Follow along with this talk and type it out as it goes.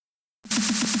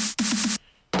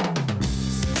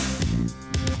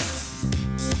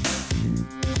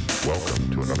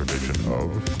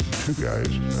Two guys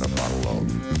and a bottle of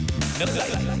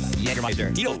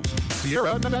Jägermeister. Tito's.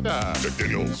 Sierra Nevada. Jack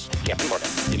Daniels. Captain Morgan.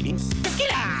 Jimmy Dean.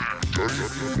 Tequila.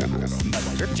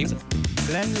 Budweiser. Jameson.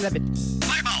 Glenlivet.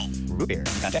 Fireball. Root beer.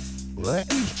 Contact.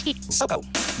 Soko.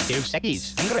 Dos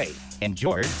Equis. Ingray. And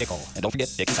George Dickel. And don't forget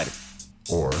Dick and Cider.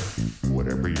 Or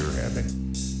whatever you're having.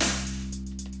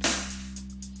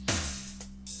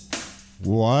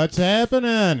 What's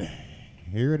happening?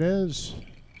 Here it is,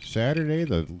 Saturday,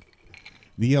 the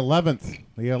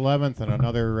 11th, and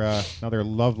another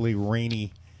lovely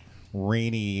rainy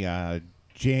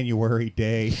January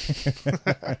day.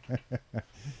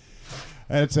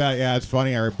 It's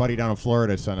funny. Our buddy down in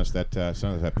Florida sent us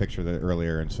that picture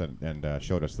earlier and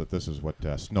showed us that this is what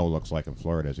snow looks like in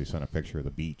Florida. As he sent a picture of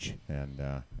the beach,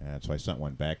 and so I sent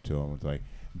one back to him with like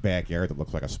backyard that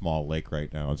looks like a small lake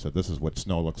right now, and said this is what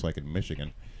snow looks like in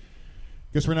Michigan.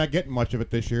 Guess we're not getting much of it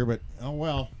this year, but oh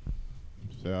well.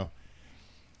 So,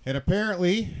 and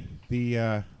apparently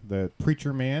the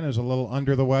preacher man is a little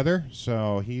under the weather,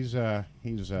 so he's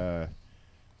highly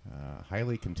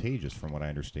contagious from what I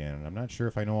understand. And I'm not sure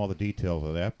if I know all the details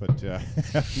of that, but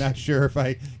I'm not sure if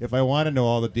I want to know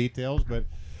all the details. But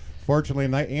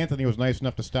fortunately, Anthony was nice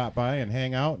enough to stop by and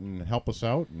hang out and help us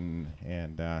out and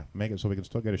make it so we can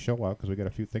still get a show out because we got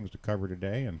a few things to cover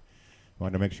today and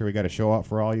wanted to make sure we got a show out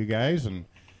for all you guys. And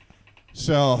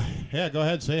so, yeah, go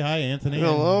ahead, say hi, Anthony.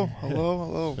 Hello.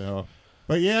 So,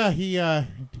 but yeah, he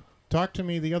talked to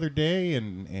me the other day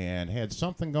and had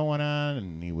something going on,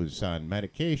 and he was on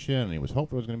medication, and he was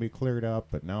hoping it was going to be cleared up,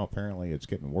 but now apparently it's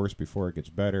getting worse before it gets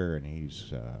better, and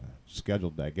he's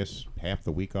scheduled, I guess, half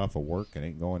the week off of work and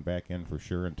ain't going back in for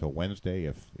sure until Wednesday,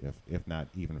 if not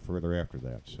even further after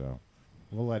that. So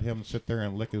we'll let him sit there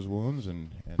and lick his wounds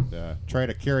and try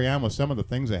to carry on with some of the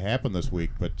things that happened this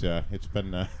week. But it's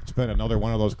been another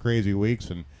one of those crazy weeks,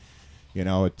 and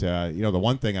the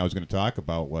one thing I was going to talk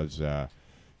about was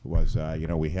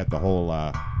we had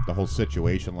the whole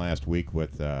situation last week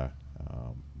with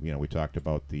we talked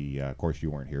about of course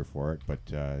you weren't here for it, but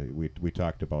we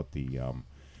talked about the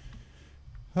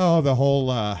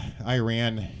whole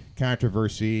Iran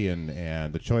controversy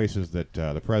and the choices that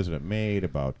the president made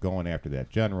about going after that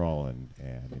general, and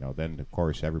then of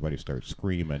course everybody starts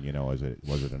screaming, was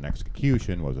it an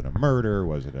execution, was it a murder,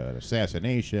 was it an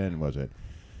assassination, was it,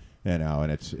 and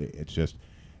it's just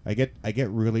I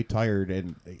get really tired,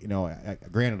 and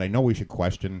granted I know we should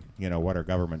question what our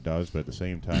government does, but at the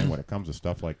same time when it comes to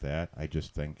stuff like that, I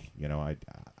just think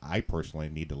I personally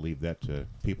need to leave that to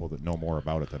people that know more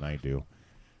about it than I do.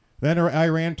 Then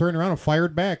Iran turned around and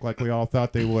fired back like we all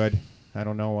thought they would. I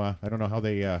don't know how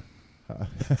they how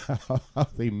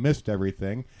they missed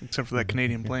everything. Except for that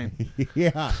Canadian plane.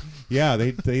 yeah,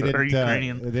 they didn't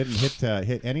Ukrainian.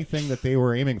 Hit anything that they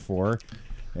were aiming for,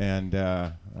 and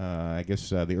I guess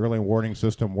the early warning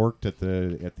system worked at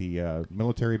the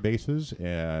military bases,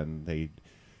 and the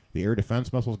air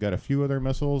defense missiles got a few of their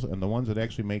missiles, and the ones that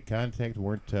actually made contact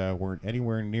weren't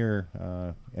anywhere near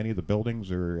any of the buildings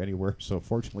or anywhere. So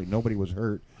fortunately, nobody was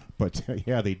hurt. But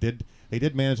yeah, they did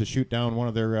manage to shoot down one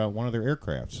of their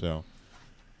aircraft. So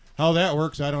how that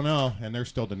works, I don't know. And they're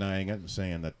still denying it and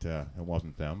saying that it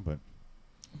wasn't them.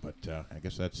 But I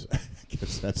guess that's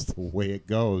the way it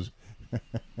goes.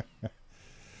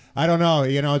 I don't know.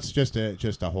 It's just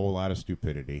a whole lot of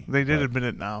stupidity. They did admit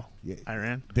it now. Yeah.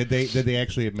 Iran. Did they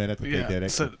actually admit it that they did it?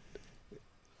 So,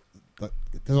 because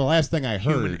the last thing I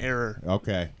heard, human error.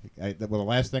 Okay. The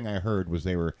last thing I heard was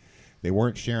they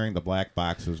weren't sharing the black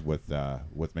boxes with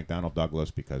McDonnell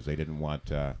Douglas because they didn't want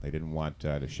to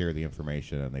share the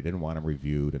information, and they didn't want them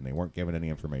reviewed, and they weren't giving any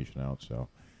information out. So.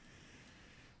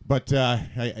 But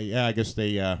I guess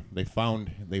they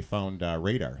found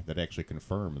radar that actually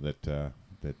confirmed that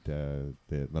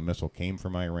the missile came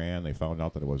from Iran. They found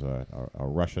out that it was a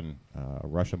Russian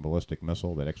ballistic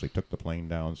missile that actually took the plane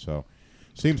down. So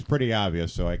seems pretty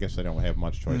obvious. So I guess I don't have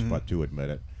much choice but to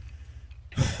admit it.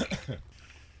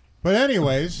 But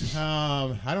anyways,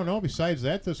 I don't know. Besides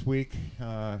that, this week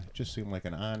just seemed like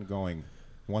an ongoing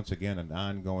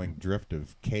drift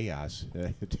of chaos.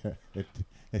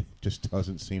 It just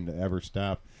doesn't seem to ever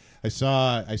stop. I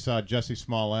saw Jesse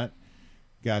Smollett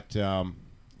got the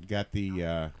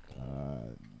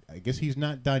I guess he's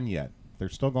not done yet. They're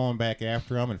still going back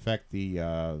after him. In fact, they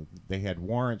had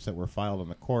warrants that were filed in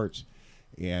the courts,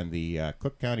 and the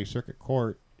Cook County Circuit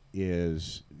Court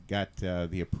got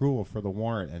the approval for the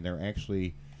warrant, and they're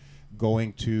actually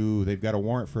they've got a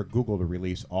warrant for Google to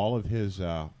release all of his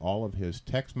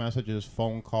text messages,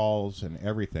 phone calls, and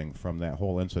everything from that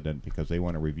whole incident because they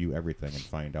want to review everything and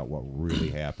find out what really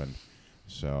happened.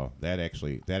 So that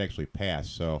actually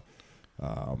passed. So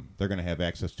They're going to have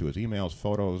access to his emails,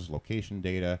 photos, location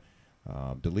data,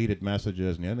 deleted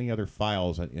messages, and any other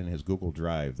files in his Google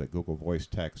Drive, that Google Voice,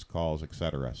 text, calls,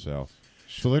 etc. So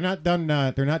they're not done.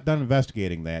 They're not done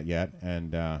investigating that yet,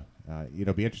 and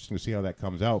it'll be interesting to see how that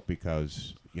comes out,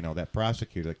 because that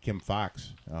prosecutor, Kim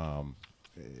Fox,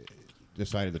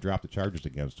 decided to drop the charges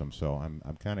against him. So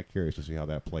I'm kind of curious to see how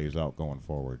that plays out going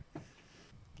forward.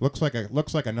 Looks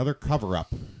like another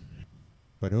cover-up,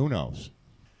 but who knows?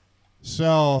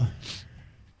 So,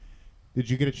 did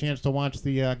you get a chance to watch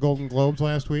the Golden Globes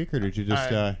last week, or did you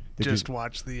just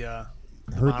watch the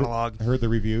heard monologue? Heard the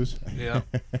reviews? Yeah,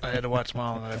 I had to watch the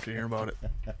monologue after hearing about it.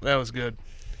 That was good.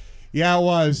 Yeah, it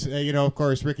was. Of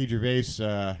course, Ricky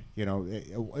Gervais.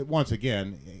 Once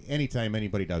again, anytime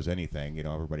anybody does anything,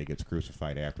 everybody gets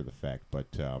crucified after the fact.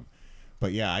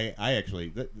 But yeah, I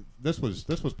actually this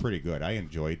was pretty good. I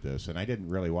enjoyed this, and I didn't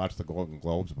really watch the Golden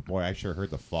Globes, but boy, I sure heard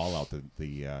the fallout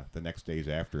the next days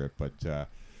after it. But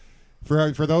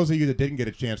for those of you that didn't get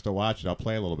a chance to watch it, I'll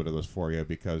play a little bit of this for you,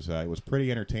 because it was pretty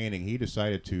entertaining. He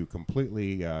decided to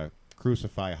completely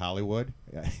crucify Hollywood.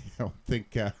 I don't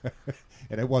think,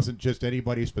 and it wasn't just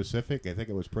anybody specific. I think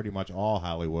it was pretty much all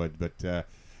Hollywood. But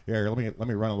here, let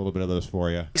me run a little bit of this for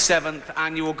you. 7th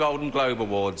Annual Golden Globe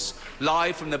Awards,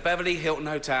 live from the Beverly Hilton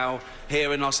Hotel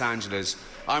here in Los Angeles.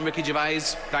 I'm Ricky Gervais.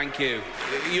 Thank you.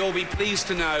 You'll be pleased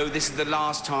to know this is the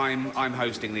last time I'm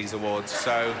hosting these awards,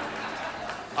 so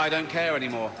I don't care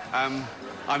anymore.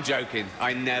 I'm joking.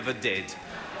 I never did.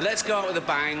 Let's go out with a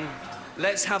bang.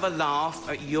 Let's have a laugh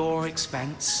at your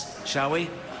expense, shall we?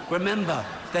 Remember,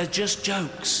 they're just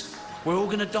jokes. We're all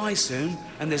going to die soon,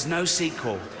 and there's no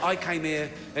sequel. I came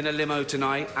here in a limo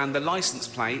tonight, and the license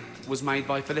plate was made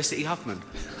by Felicity Huffman.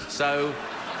 So,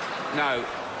 no.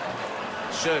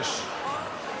 Shush.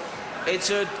 It's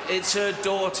her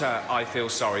daughter I feel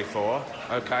sorry for,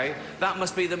 okay? That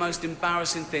must be the most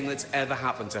embarrassing thing that's ever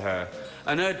happened to her.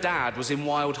 And her dad was in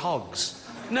Wild Hogs.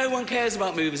 No one cares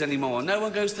about movies anymore. No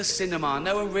one goes to the cinema.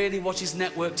 No one really watches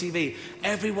network TV.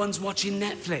 Everyone's watching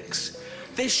Netflix.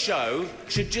 This show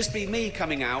should just be me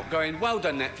coming out going, well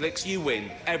done, Netflix, you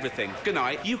win everything. Good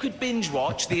night. You could binge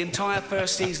watch the entire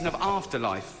first season of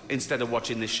Afterlife instead of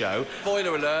watching this show.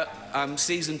 Spoiler alert,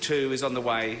 season 2 is on the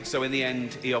way, so in the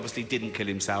end, he obviously didn't kill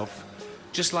himself.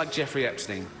 Just like Jeffrey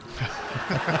Epstein.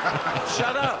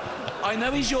 Shut up. I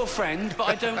know he's your friend, but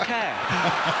I don't care.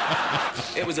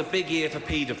 It was a big year for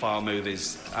paedophile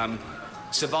movies.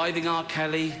 Surviving R.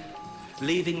 Kelly,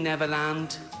 Leaving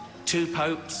Neverland, Two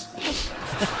Popes.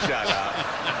 Shut up.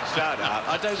 Shut up.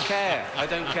 I don't care. I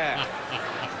don't care.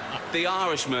 The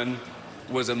Irishman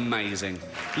was amazing.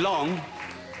 Long,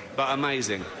 but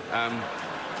amazing.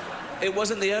 It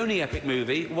wasn't the only epic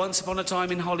movie. Once Upon a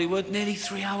Time in Hollywood, nearly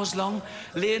 3 hours long.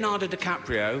 Leonardo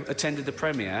DiCaprio attended the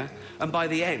premiere, and by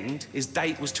the end, his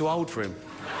date was too old for him.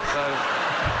 So...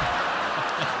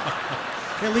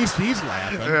 At least he's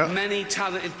laughing. Yeah. Many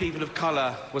talented people of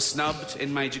colour were snubbed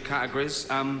in major categories.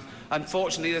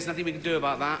 Unfortunately, there's nothing we can do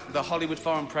about that. The Hollywood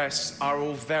foreign press are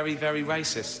all very, very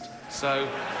racist. So...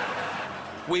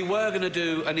 we were going to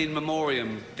do an in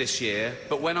memoriam this year,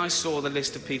 but when I saw the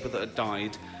list of people that had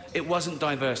died, it wasn't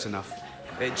diverse enough.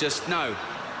 It just, no.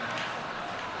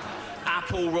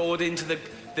 Apple roared into the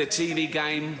TV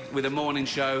game with a morning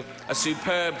show. A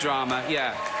superb drama,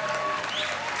 yeah.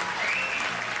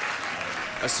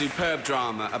 A superb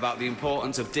drama about the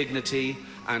importance of dignity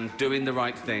and doing the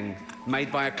right thing,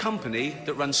 made by a company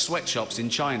that runs sweatshops in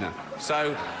China.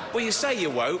 So, well, you say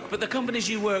you're woke, but the companies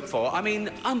you work for, I mean,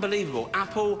 unbelievable.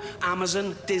 Apple,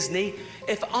 Amazon, Disney.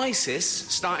 If ISIS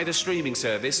started a streaming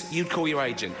service, you'd call your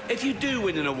agent. If you do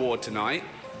win an award tonight,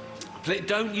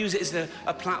 don't use it as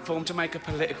a platform to make a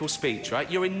political speech, right?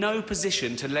 You're in no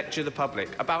position to lecture the public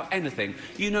about anything.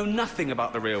 You know nothing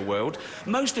about the real world.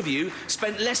 Most of you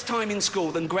spent less time in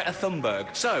school than Greta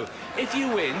Thunberg. So, if you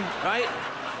win, right,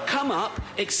 come up,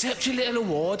 accept your little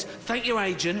award, thank your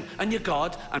agent and your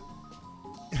God, and...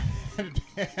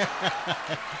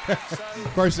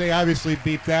 Of course, they obviously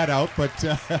beat that out, but...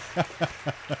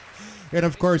 And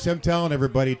of course, him telling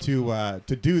everybody to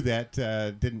do that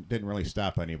didn't really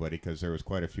stop anybody, because there was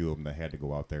quite a few of them that had to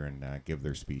go out there and give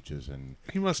their speeches. And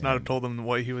he must not have told them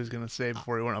what he was going to say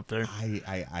before he went up there.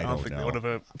 I don't think they would have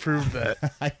approved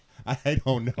that. I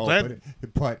don't know,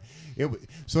 but it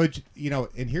so it,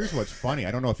 and here's what's funny.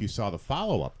 I don't know if you saw the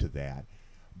follow up to that,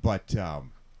 but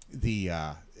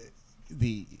the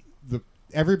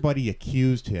everybody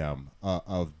accused him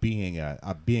of being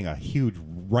a huge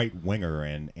right winger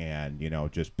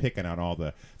and just picking on all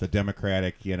the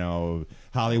Democratic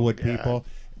Hollywood people.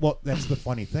 Well, that's the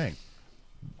funny thing.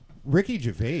 Ricky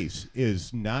Gervais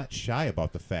is not shy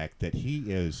about the fact that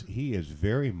he is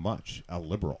very much a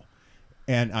liberal,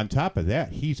 and on top of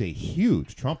that, he's a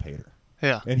huge Trump hater.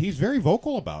 Yeah. And he's very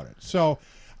vocal about it. So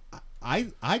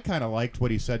I kind of liked what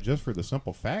he said, just for the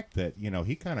simple fact that, you know,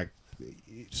 he kind of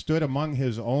stood among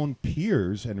his own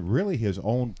peers and really his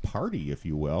own party, if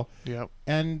you will, Yep.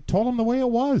 and told them the way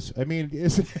it was. I mean,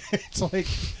 it's like,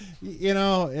 you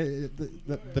know,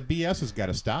 the BS has got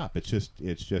to stop. It's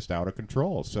just out of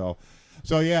control. So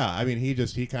yeah, I mean,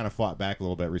 he kind of fought back a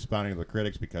little bit, responding to the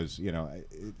critics, because you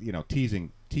know,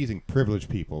 teasing privileged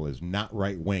people is not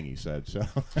right wing, he said. So,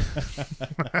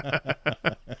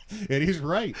 and he's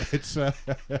right. It's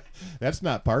that's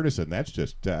not partisan. That's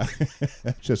just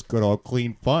good old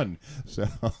clean fun. So,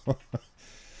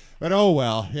 but oh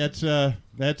well, that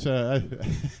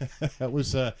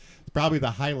was probably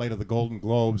the highlight of the Golden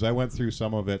Globes. I went through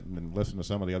some of it and listened to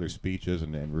some of the other speeches,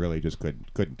 and really just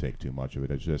couldn't take too much of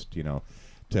it. It's just, you know,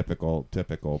 typical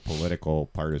political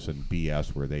partisan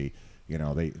BS where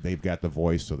they've got the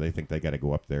voice, so they think they got to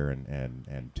go up there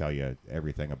and tell you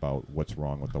everything about what's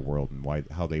wrong with the world and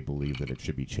how they believe that it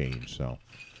should be changed.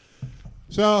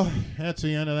 So that's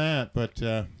the end of that.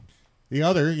 But the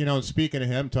other, you know, speaking of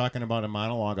him talking about a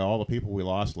monologue of all the people we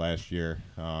lost last year,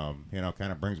 you know,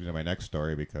 kind of brings me to my next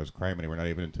story, because criminy, we're not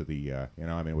even into the, you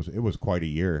know, I mean, it was quite a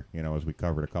year, you know, as we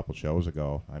covered a couple shows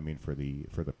ago. I mean, for the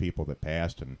people that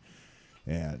passed, and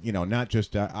you know, not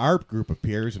just our group of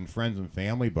peers and friends and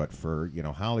family, but for, you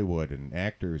know, Hollywood and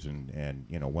actors and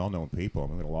you know, well-known people. I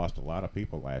mean, we lost a lot of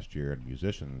people last year, and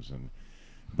musicians,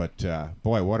 but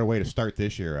boy, what a way to start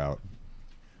this year out.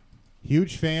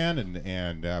 Huge fan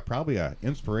and probably an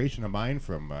inspiration of mine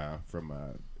from a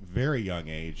very young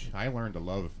age. I learned to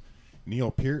love Neil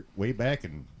Peart way back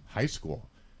in high school.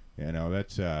 You know,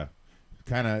 that's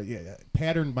kind of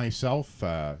patterned myself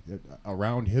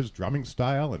around his drumming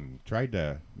style, and tried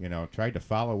to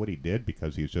follow what he did,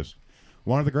 because he's just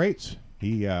one of the greats.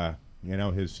 He you know,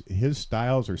 his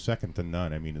styles are second to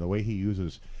none. I mean, the way he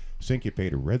uses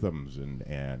syncopated rhythms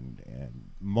and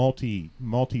multi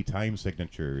time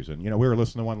signatures, and you know, we were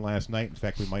listening to one last night. In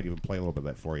fact, we might even play a little bit of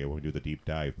that for you when we do the deep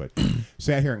dive. But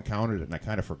sat here and counted it, and I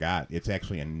kind of forgot it's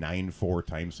actually a 9/4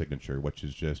 time signature, which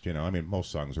is just, you know, I mean, most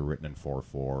songs are written in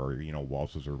 4/4, or you know,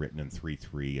 waltzes are written in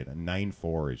 3/3, and a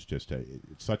 9/4 is just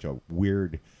it's such a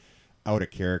weird, out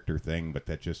of character thing, but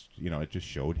that just, you know, it just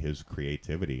showed his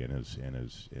creativity and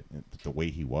the way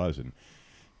he was.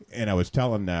 And I was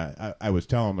telling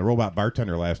the robot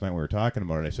bartender last night when we were talking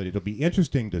about it, I said it'll be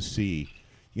interesting to see,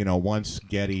 you know, once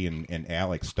Geddy and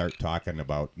Alex start talking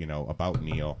about, you know, about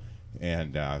Neil,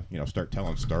 and you know, start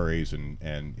telling stories, and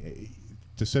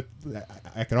to sit,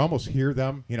 I can almost hear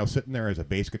them, you know, sitting there as a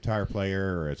bass guitar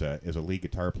player or as a lead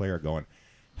guitar player going,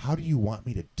 how do you want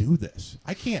me to do this?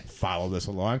 I can't follow this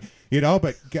along, you know,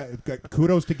 but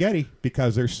kudos to Geddy,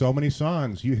 because there's so many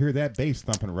songs. You hear that bass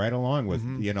thumping right along with,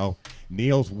 you know,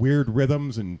 Neil's weird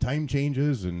rhythms and time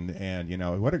changes, and you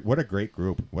know, what a great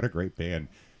group, what a great band.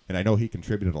 And I know he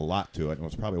contributed a lot to it, and it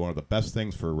was probably one of the best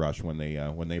things for Rush when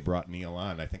they brought Neil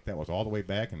on. I think that was all the way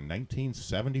back in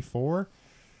 1974.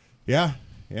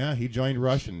 Yeah, he joined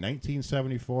Rush in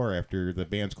 1974 after the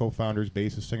band's co-founders,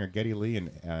 bassist, singer Geddy Lee,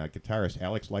 and guitarist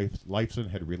Alex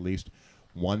Lifeson had released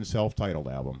one self-titled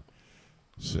album.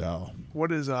 So,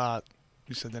 what is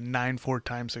you said the 9/4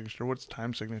 time signature? What's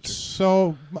time signature?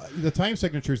 So the time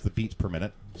signature is the beats per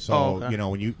minute. So okay. you know,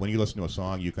 when you listen to a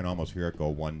song, you can almost hear it go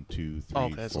 1, 2,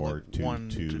 3, 4, 2,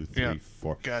 2, 3,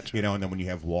 4. Gotcha. You know, and then when you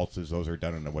have waltzes, those are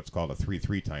done in what's called a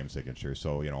 3/3 time signature.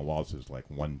 So you know, waltz is like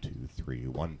 1, 2, 3,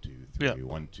 1, 2, 3,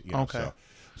 1, 2. You know, okay.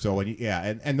 So when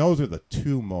and those are the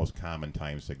two most common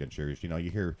time signatures. You know, you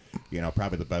hear, you know,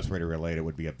 probably the best way to relate it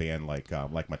would be a band like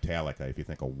Metallica. If you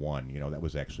think of One, you know, that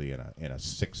was actually in a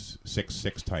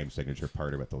 6/6 time signature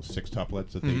part of it. Those 6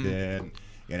 tuplets that they did.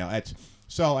 You know, it's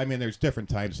so. I mean, there's different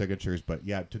time signatures, but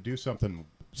yeah, to do something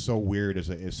so weird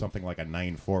as something like a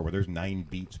 9/4 where there's 9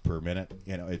 beats per minute.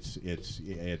 You know, it's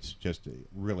just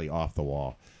really off the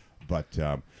wall.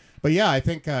 But yeah, I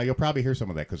think you'll probably hear some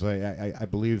of that, because I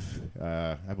believe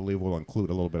we'll include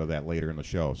a little bit of that later in the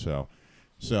show.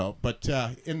 But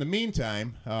in the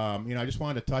meantime, you know, I just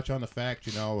wanted to touch on the fact,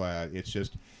 you know,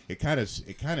 it kind of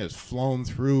has flown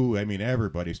through. I mean,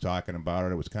 everybody's talking about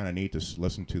it. It was kind of neat to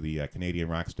listen to the Canadian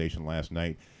rock station last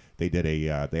night. They did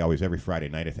they always, every Friday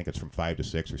night, I think it's from 5 to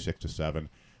 6 or 6 to 7.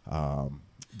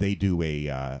 They do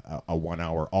a 1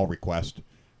 hour all request.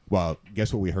 Well,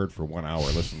 guess what we heard for 1 hour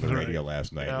listening to the radio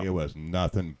last night? Yeah. It was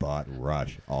nothing but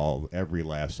Rush. Every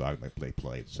last song they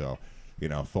played. So, you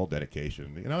know, full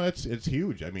dedication. You know, it's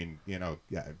huge. I mean, you know,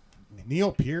 yeah,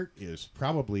 Neil Peart is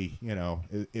probably,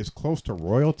 as close to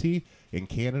royalty in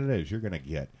Canada as you're going to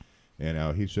get.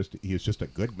 He's just a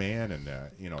good man and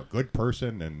a good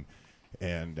person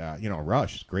and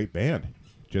Rush, great band.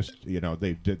 Just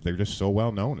they're just so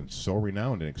well known and so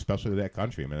renowned, and especially that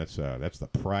country. I mean, that's the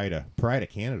pride of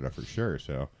Canada for sure.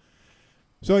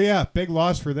 So yeah, big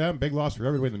loss for them, big loss for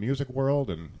everybody in the music world,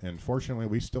 and fortunately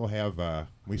we still have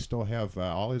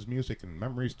all his music and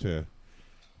memories to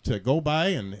go by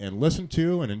and listen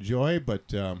to and enjoy.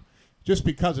 But just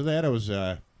because of that, I was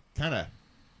kind of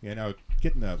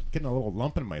getting a little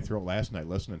lump in my throat last night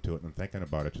listening to it and thinking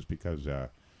about it, just because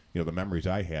the memories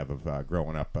I have of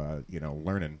growing up,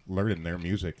 learning their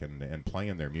music and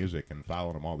playing their music and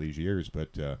following them all these years. But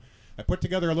I put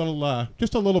together a little,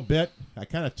 just a little bit. I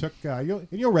kind of took,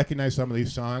 you'll recognize some of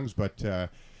these songs, but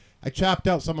I chopped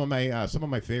out some of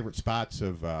my favorite spots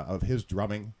of his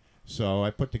drumming. So I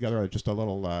put together just a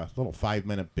little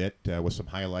 5-minute bit with some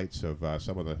highlights of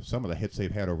some of the hits they've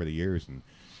had over the years, and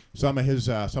some of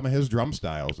his drum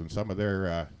styles and some of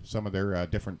their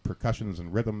different percussions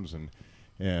and rhythms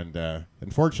and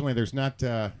unfortunately there's not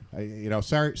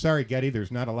sorry Geddy,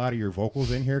 there's not a lot of your vocals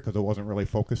in here because I wasn't really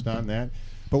focused on that,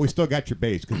 but we still got your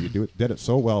bass because you did it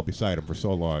so well beside him for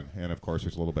so long, and of course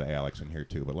there's a little bit of Alex in here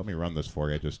too. But let me run this for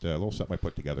you, just a little something I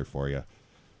put together for you.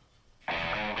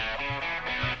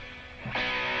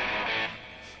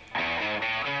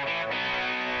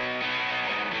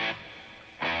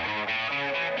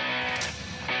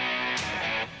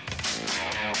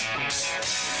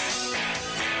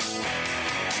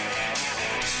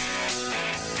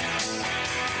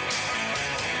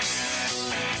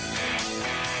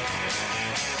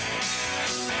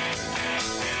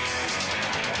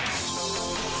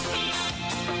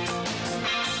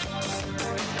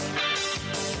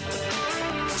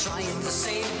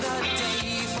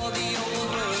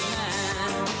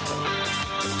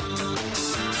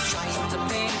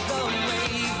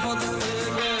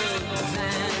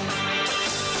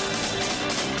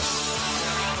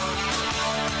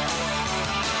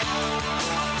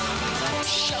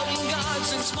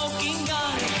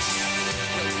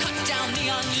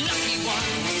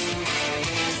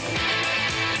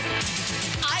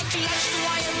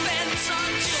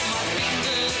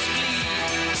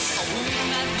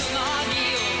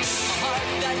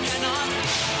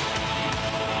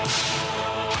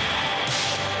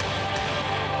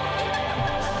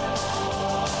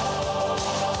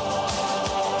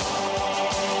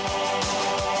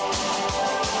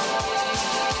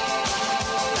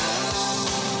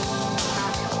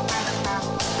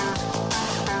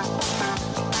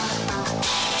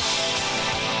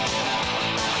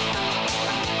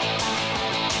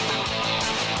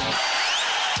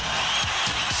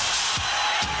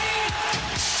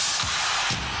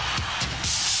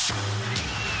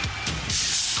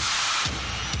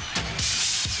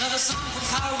 Another song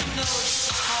from Power Windows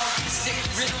called Mystic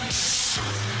Rhythm.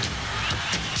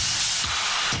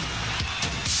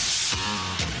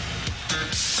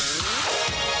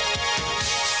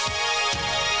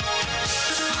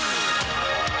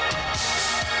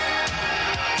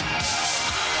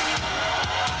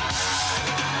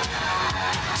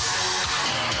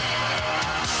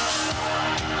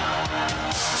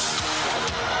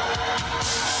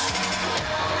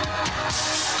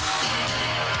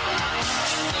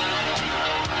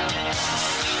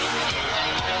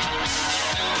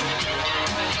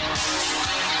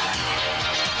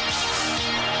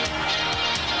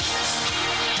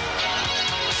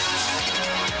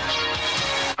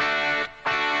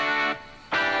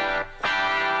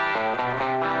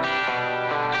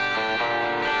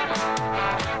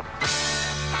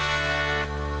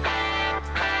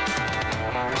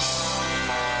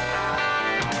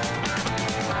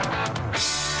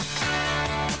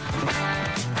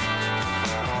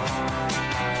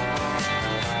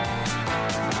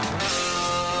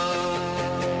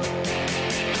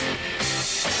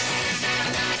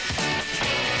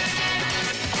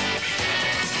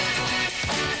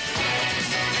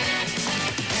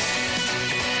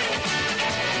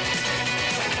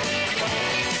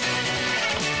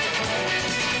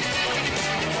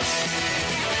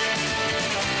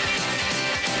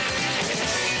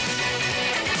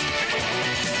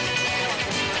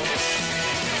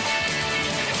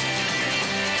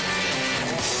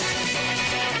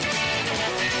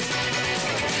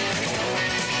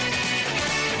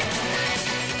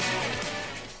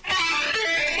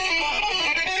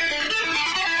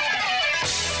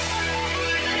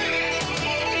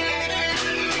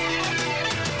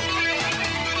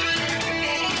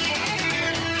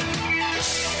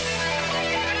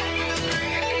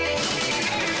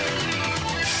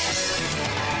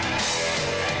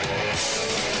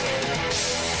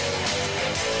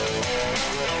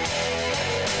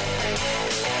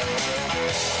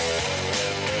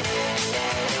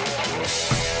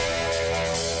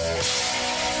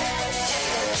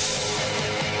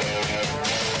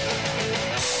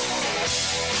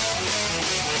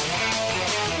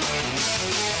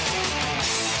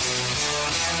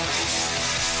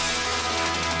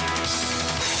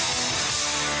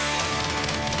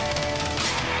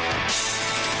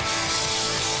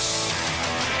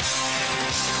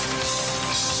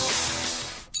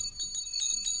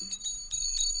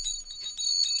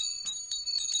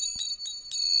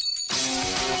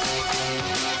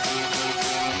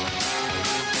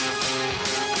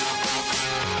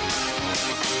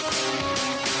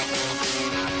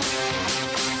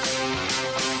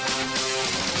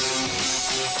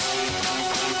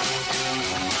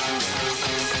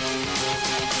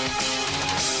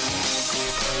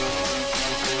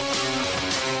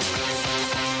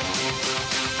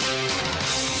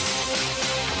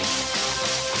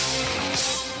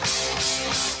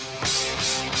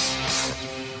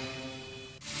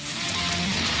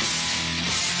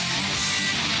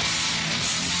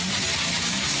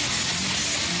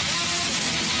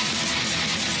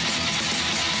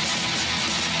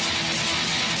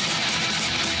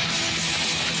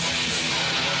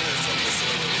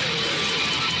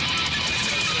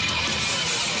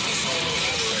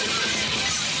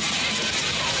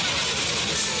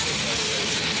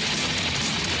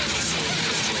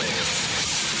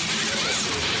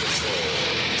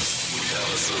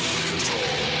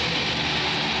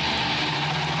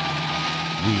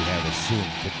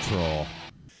 Mission Control.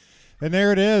 And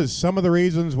there it is. Some of the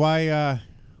reasons why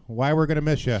we're gonna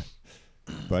miss you.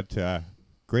 But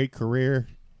great career,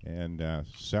 and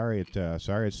sorry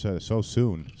it's so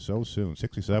soon. So soon.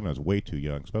 67 is way too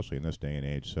young, especially in this day and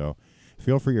age. So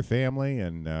feel for your family,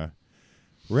 and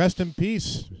rest in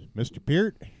peace, Mr.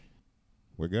 Peart.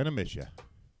 We're gonna miss you.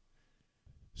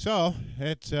 So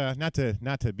it's not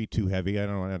to be too heavy. I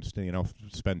don't want to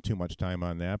spend too much time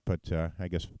on that, but I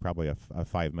guess probably a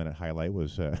 5-minute highlight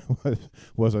was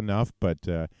was enough. But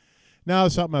no,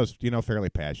 something I was fairly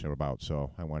passionate about.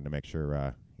 So I wanted to make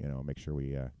sure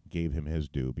we gave him his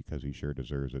due, because he sure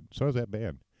deserves it. So is that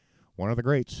band, one of the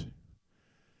greats.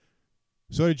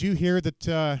 So did you hear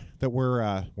that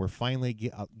we're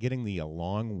finally getting the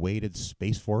long-awaited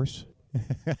Space Force?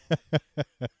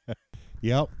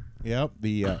 Yep.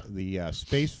 The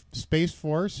Space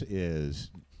Force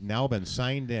is now been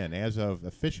signed in as of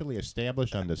officially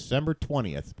established on December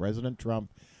 20th. President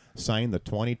Trump signed the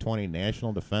 2020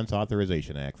 National Defense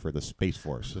Authorization Act for the Space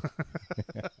Force.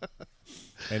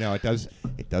 I know it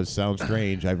does sound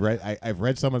strange. I've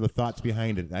read some of the thoughts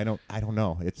behind it. I don't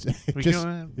know.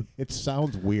 It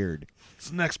sounds weird. It's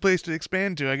the next place to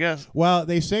expand to, I guess. Well,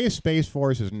 they say a Space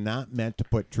Force is not meant to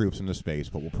put troops into space,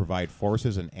 but will provide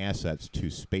forces and assets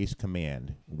to Space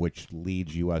Command, which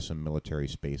leads U.S. and military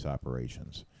space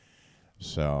operations.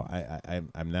 So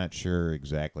I'm not sure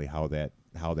exactly how that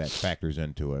factors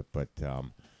into it, but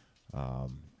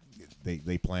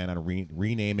they plan on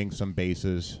renaming some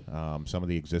bases, some of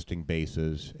the existing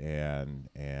bases,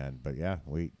 but yeah,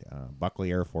 Buckley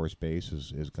Air Force Base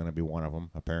is going to be one of them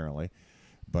apparently.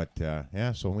 But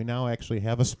so we now actually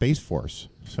have a Space Force.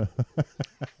 Oh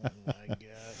my God.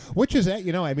 Which is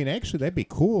actually that'd be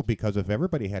cool, because if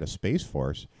everybody had a Space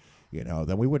Force,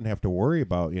 then we wouldn't have to worry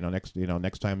about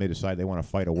next time they decide they want to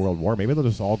fight a world war, maybe they'll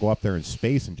just all go up there in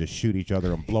space and just shoot each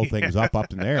other and blow things up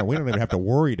in the air. We don't even have to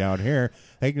worry down here.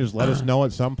 They can just let us know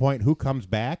at some point who comes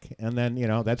back, and then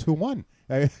that's who won.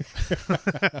 we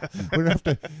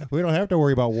don't have to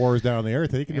worry about wars down on the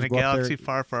earth. They can in just a go galaxy up there.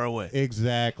 far, far away.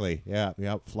 Exactly. Yeah.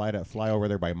 Fly over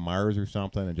there by Mars or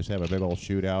something, and just have a big old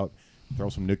shootout. Throw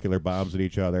some nuclear bombs at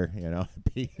each other.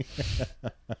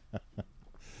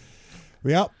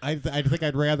 Well, I think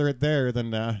I'd rather it there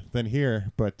than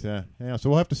here. But so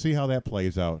we'll have to see how that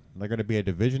plays out. They're going to be a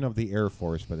division of the Air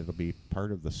Force, but it'll be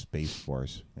part of the Space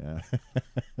Force. Yeah.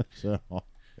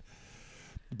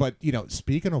 But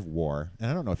speaking of war, and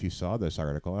I don't know if you saw this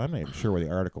article. I'm not even sure where the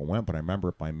article went, but I remember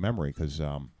it by memory because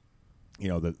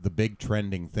the big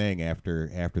trending thing after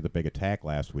the big attack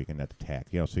last week, and that attack.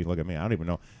 So you look at me. I don't even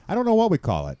know. I don't know what we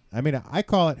call it. I mean, I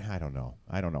call it. I don't know.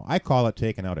 I call it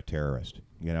taking out a terrorist.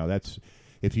 That's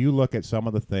if you look at some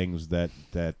of the things that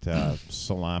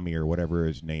Salami or whatever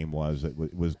his name was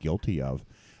was guilty of.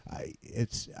 I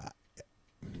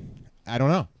don't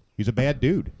know. He's a bad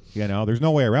dude. There's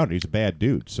no way around it. He's a bad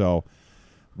dude. So,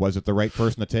 was it the right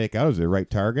person to take out? Is it the right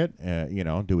target?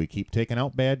 Do we keep taking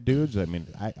out bad dudes? I mean,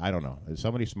 I don't know.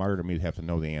 Somebody smarter than me would have to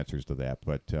know the answers to that.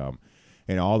 But,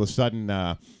 all of a sudden,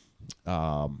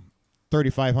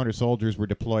 3,500 soldiers were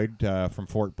deployed from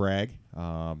Fort Bragg.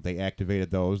 They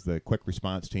activated those, the quick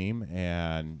response team,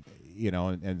 and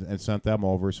sent them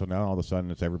over. So now all of a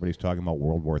sudden, everybody's talking about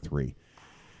World War III.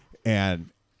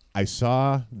 And I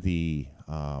saw the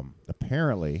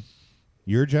apparently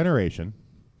your generation,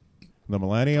 the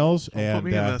millennials, and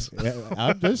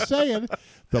I'm just saying,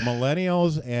 the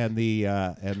millennials and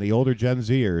the older Gen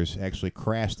Zers actually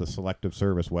crashed the Selective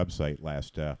Service website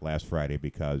last Friday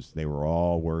because they were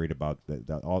all worried about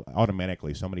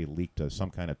automatically somebody leaked some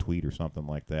kind of tweet or something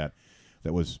like that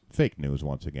was fake news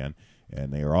once again,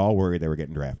 and they were all worried they were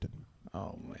getting drafted.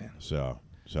 Oh man!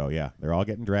 So yeah, they're all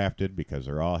getting drafted because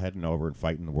they're all heading over and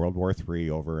fighting World War III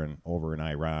over in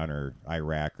Iran or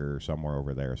Iraq or somewhere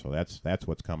over there. So that's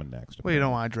what's coming next. Well, you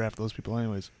don't want to draft those people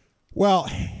anyways. Well,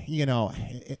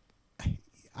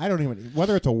 I don't even,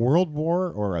 whether it's a world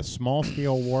war or a small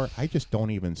scale war, I just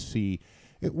don't even see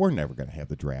it. We're never going to have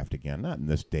the draft again, not in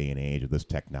this day and age of this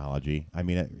technology. I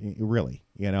mean, really,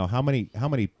 how many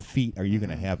feet are you going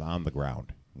to have on the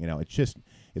ground?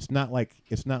 It's not like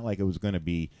it was going to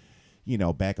be.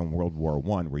 Back in World War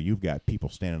I, where you've got people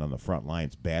standing on the front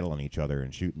lines battling each other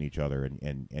and shooting each other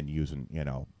and using,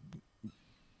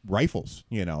 rifles,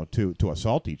 to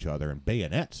assault each other, and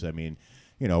bayonets. I mean,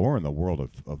 we're in the world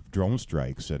of drone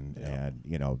strikes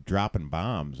and dropping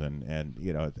bombs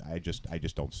and I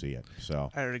just don't see it.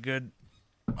 So I heard a good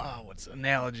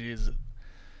analogy is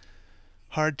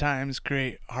hard times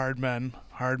create hard men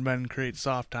create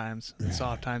soft times, and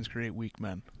soft times create weak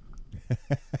men.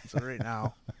 So right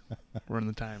now, we're in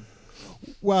the time.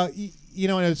 Well, and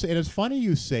it's funny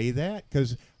you say that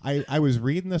because I was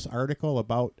reading this article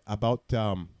about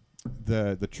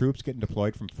the troops getting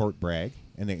deployed from Fort Bragg,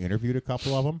 and they interviewed a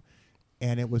couple of them,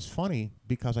 and it was funny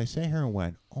because I sat here and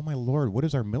went, "Oh my Lord, what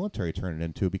is our military turning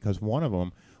into?" Because one of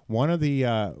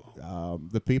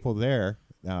the people there,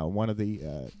 one of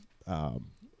the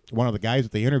guys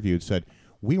that they interviewed said,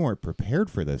 "We weren't prepared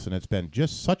for this, and it's been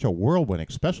just such a whirlwind,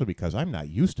 especially because I'm not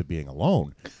used to being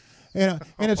alone." And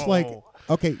it's like,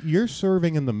 okay, you're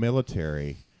serving in the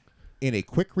military in a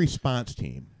quick response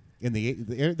team they're in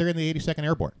the 82nd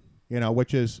Airborne,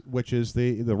 which is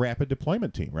the rapid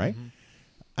deployment team, right? Mm-hmm.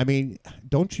 I mean,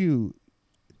 don't you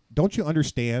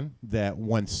understand that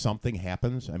when something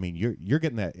happens, I mean, you're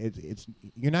getting that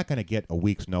you're not going to get a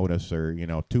week's notice or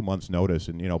 2 months notice,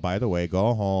 and by the way,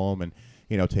 go home and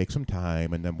take some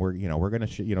time, and then we're going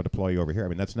to deploy you over here. I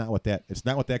mean, it's not what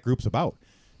that group's about.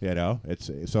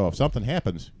 It's so if something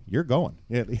happens, you're going.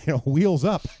 Wheels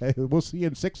up. We'll see you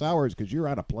in 6 hours because you're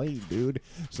on a plane, dude.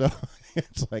 So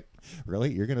it's like,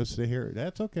 really, you're gonna sit here?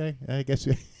 That's okay. I guess.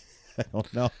 I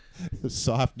don't know. The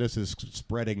softness is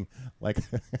spreading like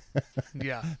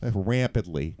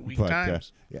rampantly. Weak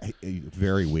times.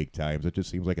 Very weak times. It just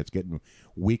seems like it's getting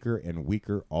weaker and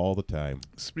weaker all the time.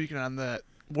 Speaking on that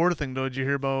war thing, though, did you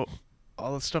hear about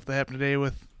all the stuff that happened today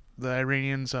with the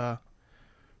Iranians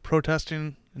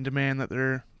protesting and demand that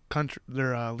their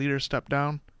leader step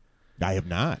down? I have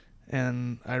not.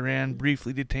 And Iran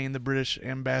briefly detained the British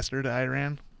ambassador to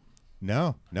Iran.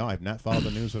 No, I've not followed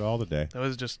the news at all today. That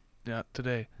was just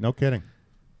today. No kidding.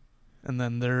 And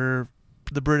then the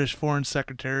British Foreign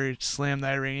Secretary slammed the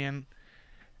Iranian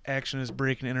action as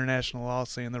breaking international law,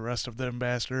 saying the arrest of the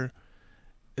ambassador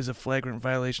is a flagrant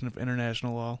violation of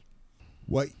international law.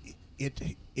 Well,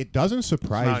 it doesn't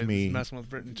surprise me. He's messing with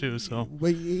Britain too, so.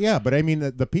 Well, yeah, but I mean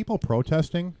the people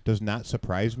protesting does not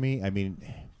surprise me. I mean,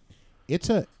 it's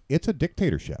a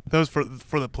dictatorship. That was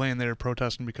for the plane they were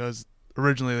protesting because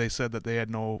originally they said that they had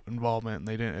no involvement and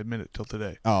they didn't admit it till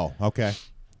today. Oh, okay.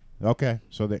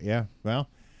 So well,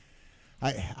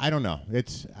 I don't know.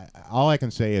 It's all I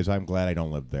can say is I'm glad I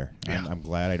don't live there. Yeah. I'm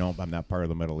glad I'm not part of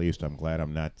the Middle East. I'm glad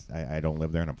I don't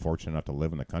live there, and I'm fortunate enough to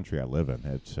live in the country I live in.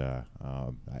 It's I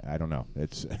don't know.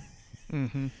 It's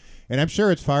mm-hmm. And I'm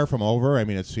sure it's far from over. I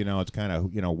mean, it's it's kind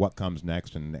of what comes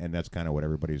next, and that's kind of what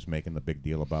everybody's making the big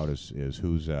deal about is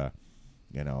who's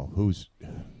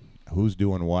who's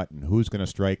doing what and who's going to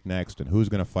strike next and who's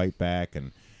going to fight back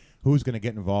and who's going to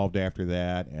get involved after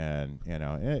that, and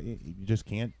you just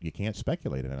can't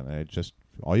speculate on it. It's just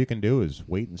all you can do is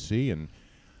wait and see and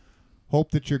hope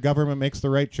that your government makes the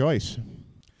right choice.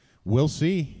 We'll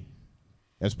see,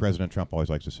 as President Trump always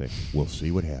likes to say. We'll see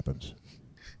what happens.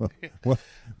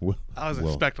 I was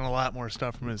expecting a lot more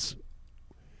stuff from his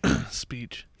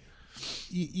speech.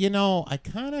 I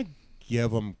kind of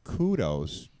give him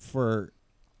kudos for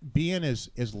being as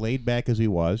laid back as he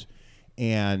was.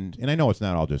 And I know it's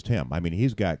not all just him. I mean,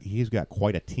 he's got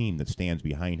quite a team that stands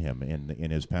behind him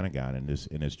in his Pentagon and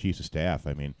his chiefs of staff.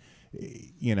 I mean,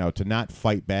 to not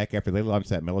fight back after they launched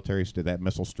that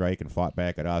missile strike and fought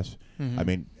back at us. Mm-hmm. I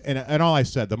mean, and all I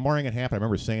said the morning it happened, I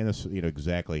remember saying this,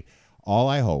 exactly. All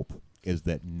I hope is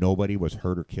that nobody was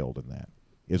hurt or killed in that.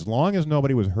 As long as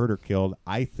nobody was hurt or killed,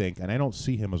 I think, and I don't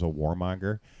see him as a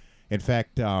warmonger. In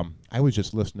fact, I was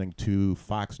just listening to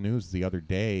Fox News the other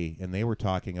day, and they were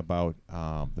talking about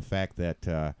the fact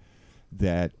that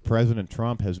that President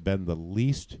Trump has been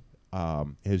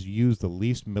has used the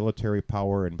least military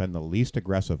power and been the least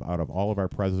aggressive out of all of our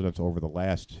presidents over the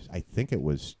last, I think it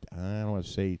was, I don't want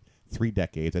to say 3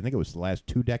 decades. I think it was the last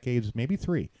 2 decades, maybe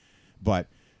 3. But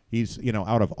he's,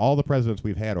 out of all the presidents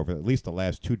we've had over at least the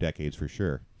last 2 decades for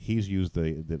sure, he's used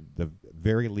the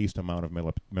very least amount of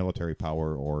military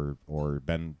power or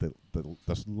been the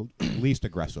least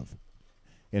aggressive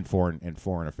in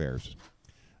foreign affairs.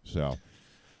 So,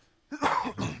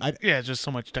 it's just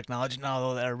so much technology now,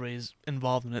 though, that everybody's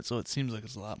involved in it, so it seems like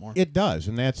it's a lot more. It does,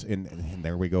 and that's and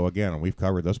there we go again. And we've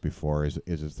covered this before.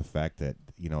 Is the fact that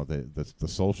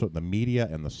the media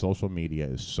and the social media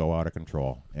is so out of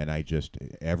control, and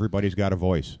everybody's got a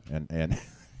voice, and I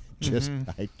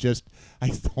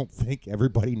don't think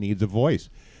everybody needs a voice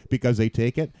because they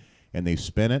take it and they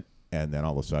spin it, and then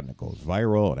all of a sudden it goes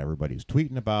viral, and everybody's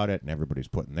tweeting about it, and everybody's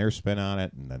putting their spin on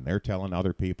it, and then they're telling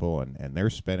other people, and they're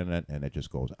spinning it, and it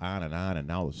just goes on, and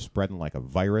now it's spreading like a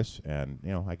virus, and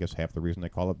I guess half the reason they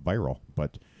call it viral,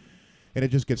 and it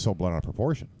just gets so blown out of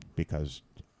proportion because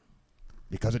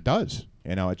it does.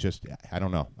 It just, I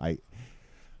don't know.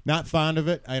 Not fond of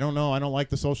it. I don't know. I don't like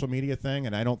the social media thing,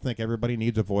 and I don't think everybody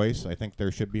needs a voice. I think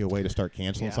there should be a way to start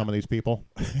canceling some of these people.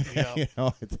 Yeah. I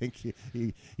think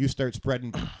you start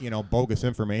spreading, bogus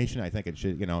information. I think it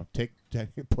should,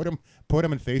 put them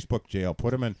in Facebook jail.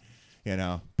 Put them in,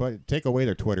 but take away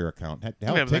their Twitter account. Hell,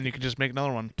 Yeah, but then you can just make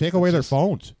another one. take away their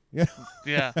phones. Yeah.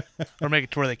 Yeah, or make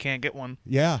it to where they can't get one.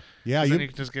 Yeah. Then you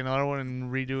can just get another one and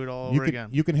redo it all over again.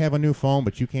 You can have a new phone,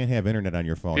 but you can't have internet on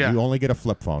your phone. Yeah. You only get a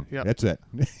flip phone. Yep. That's it.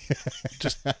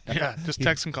 Just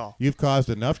text and call. You've caused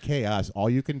enough chaos. All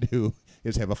you can do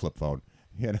is have a flip phone.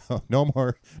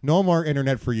 No more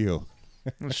internet for you.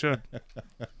 It should.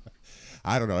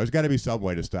 I don't know. There's got to be some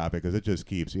way to stop it because it just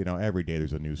keeps, every day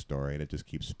there's a new story and it just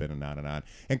keeps spinning on and on.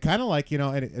 And kind of like,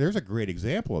 and there's a great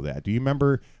example of that. Do you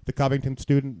remember the Covington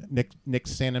student, Nick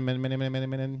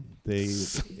Sandeman,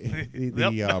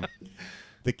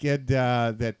 the kid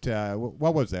that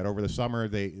what was that over the summer?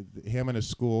 Him and his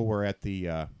school were at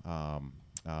the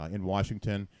in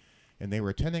Washington, and they were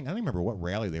attending. I don't remember what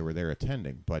rally they were there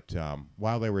attending, but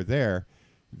while they were there,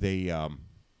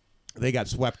 they got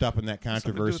swept up in that Something to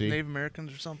do controversy. with Native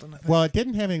Americans or something. I think. Well, it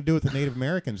didn't have anything to do with the Native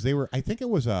Americans. They were. I think it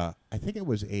was a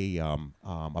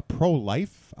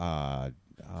pro-life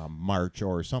march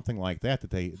or something like that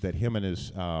that him and his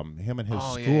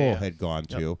school had gone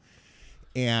to,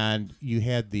 and you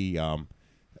had the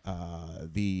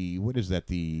what is that?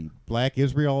 The Black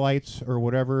Israelites or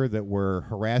whatever that were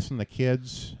harassing the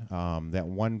kids. That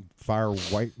one far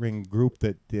right wing group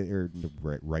or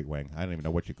right wing. I don't even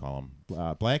know what you call them.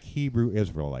 Black Hebrew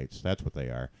Israelites. That's what they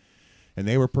are. And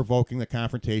they were provoking the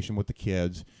confrontation with the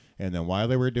kids. And then while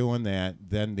they were doing that,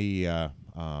 then the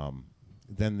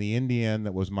Indian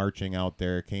that was marching out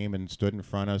there came and stood in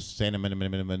front of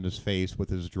Sandeman in his face with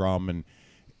his drum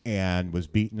and was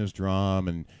beating his drum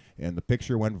and the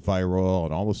picture went viral,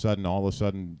 and all of a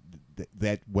sudden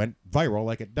that went viral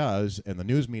like it does, and the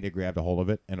news media grabbed a hold of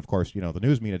it, and of course, the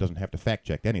news media doesn't have to fact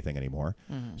check anything anymore,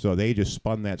 so they just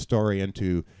spun that story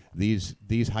into these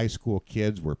high school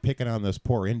kids were picking on this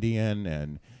poor Indian,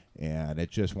 and it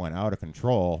just went out of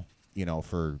control,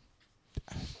 for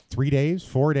 3 days,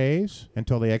 4 days,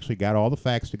 until they actually got all the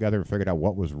facts together and figured out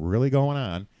what was really going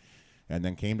on. And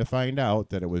then came to find out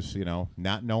that it was,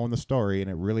 not knowing the story,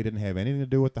 and it really didn't have anything to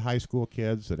do with the high school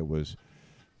kids. That it was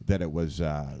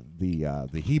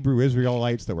the Hebrew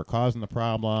Israelites that were causing the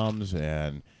problems,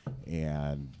 and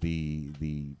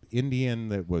the Indian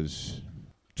that was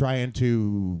trying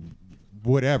to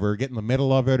get in the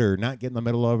middle of it or not get in the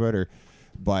middle of it,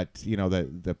 but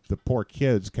the poor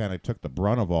kids kind of took the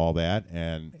brunt of all that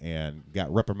and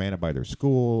got reprimanded by their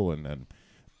school, and then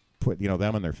put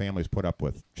them and their families put up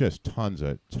with just tons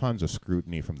of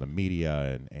scrutiny from the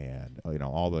media and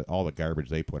all the garbage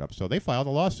they put up. So they filed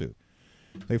a lawsuit.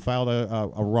 They filed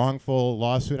a wrongful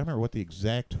lawsuit. I don't remember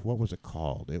what was it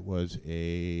called? It was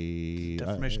a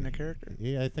Defamation of character.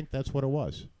 Yeah, I think that's what it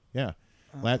was. Yeah.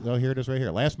 Here it is right here.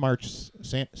 Last March,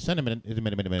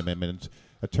 Sandeman's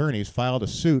attorneys filed a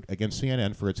suit against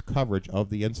CNN for its coverage of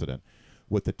the incident,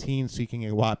 with the teen seeking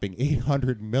a whopping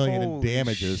 $800 million in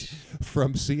damages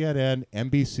from CNN,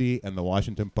 NBC, and the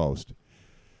Washington Post.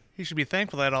 He should be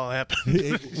thankful that all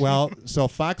happened. So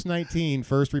Fox 19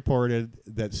 first reported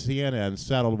that CNN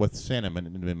settled with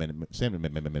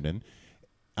Sandeman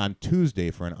on Tuesday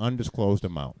for an undisclosed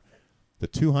amount. The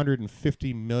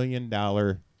 $250 million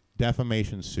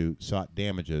defamation suit sought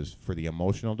damages for the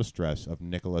emotional distress of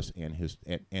Nicholas and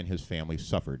his family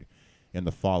suffered in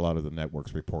the fallout of the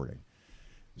network's reporting.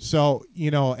 So,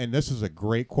 and this is a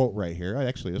great quote right here.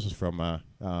 Actually, this is from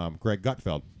Greg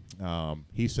Gutfeld.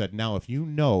 He said, "Now, if you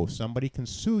know somebody can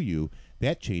sue you,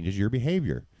 that changes your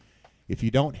behavior. If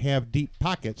you don't have deep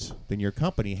pockets, then your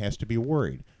company has to be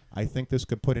worried. I think this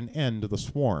could put an end to the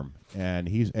swarm." And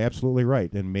he's absolutely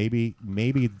right. And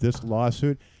maybe this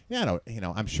lawsuit,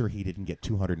 I'm sure he didn't get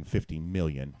 $250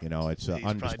 million. It's an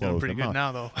undisclosed probably doing pretty amount. good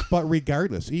now, though. But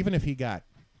regardless, even if he got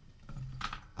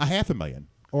 $500,000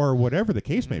 or whatever the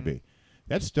case may be,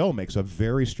 that still makes a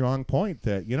very strong point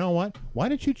that, you know what, why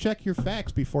don't you check your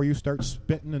facts before you start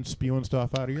spitting and spewing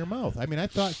stuff out of your mouth? I mean, I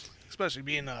thought... Especially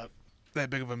being that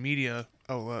big of a media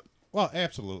outlet. Well,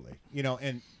 absolutely.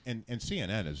 And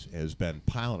CNN has been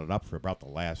piling it up for about the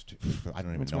last, I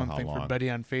don't even know how long. It's one thing for Betty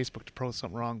on Facebook to post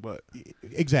something wrong, but...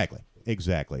 Exactly.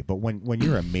 But when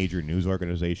you're a major news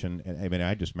organization, and I mean,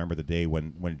 I just remember the day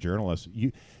when journalists,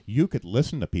 you could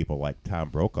listen to people like Tom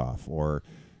Brokaw or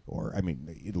I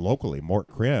mean, locally, Mort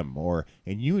Krim,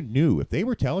 and you knew if they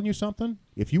were telling you something,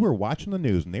 if you were watching the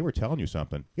news and they were telling you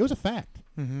something, it was a fact.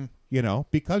 Mm-hmm.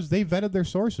 Because they vetted their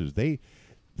sources. They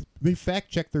fact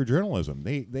checked their journalism.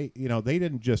 They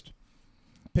didn't just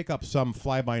pick up some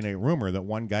fly-by-night rumor that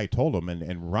one guy told him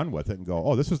and run with it and go,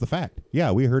 oh, this is the fact.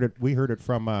 Yeah, we heard it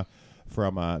from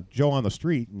Joe on the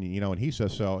street, and and he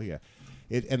says so. Yeah,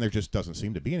 and there just doesn't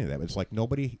seem to be any of that. It's like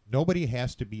nobody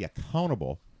has to be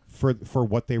accountable for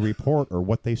what they report or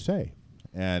what they say.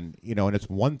 And and it's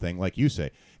one thing, like you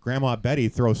say, Grandma Betty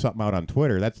throws something out on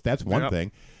Twitter. That's one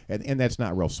thing, and that's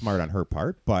not real smart on her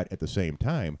part. But at the same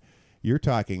time, you're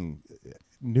talking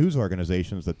news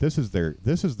organizations that this is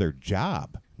their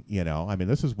job. I mean,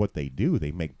 this is what they do.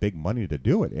 They make big money to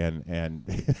do it, and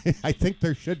I think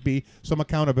there should be some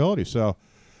accountability. So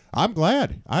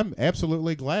I'm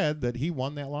absolutely glad that he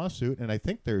won that lawsuit, and I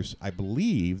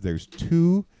believe there's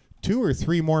two or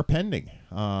three more pending,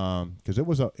 because it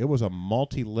was a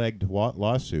multi-legged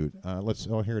lawsuit.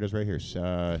 Here it is right here.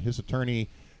 His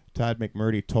attorney Todd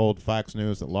McMurdy told Fox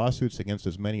News that lawsuits against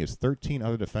as many as 13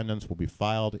 other defendants will be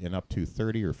filed in up to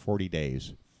 30 or 40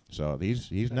 days. So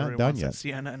he's not done yet.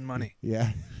 CNN money.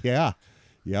 Yeah, yep.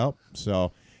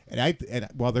 So and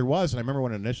there was, and I remember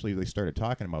when initially they started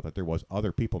talking about that, there was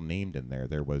other people named in there.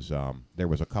 There was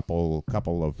a couple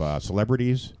of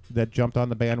celebrities that jumped on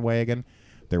the bandwagon.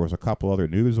 There was a couple other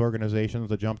news organizations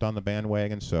that jumped on the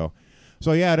bandwagon. So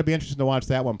yeah, it'd be interesting to watch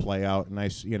that one play out. And I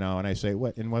say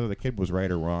what, and whether the kid was right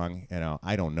or wrong,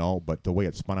 I don't know. But the way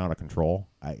it spun out of control,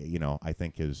 I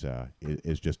think is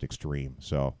just extreme.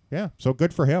 So yeah, so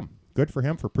good for him. Good for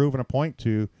him for proving a point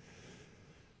to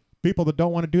people that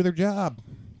don't want to do their job.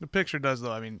 The picture does,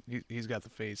 though. I mean, he's got the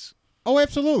face. Oh,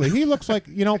 absolutely. He looks like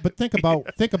But think about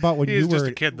when you were just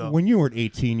a kid, though. When you were an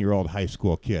 18-year-old high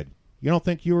school kid. You don't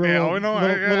think you were a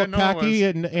little cocky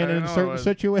and in certain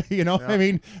situations? I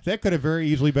mean, that could have very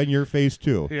easily been your face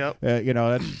too. Yep.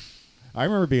 I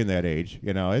remember being that age.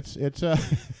 It's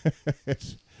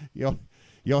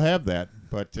you'll have that,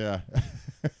 but yeah,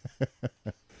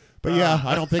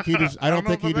 I don't think he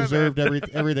deserved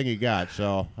everything he got.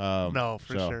 So no,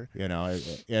 for sure.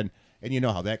 And you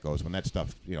know how that goes when that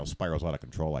stuff, spirals out of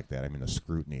control like that. I mean, the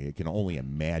scrutiny, you can only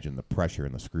imagine the pressure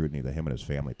and the scrutiny that him and his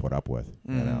family put up with,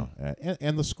 and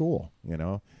the school,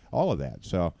 all of that.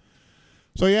 So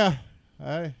yeah,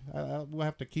 we'll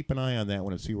have to keep an eye on that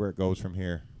one and see where it goes from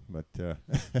here. But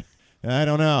I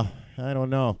don't know.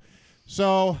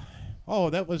 So,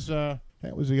 that was the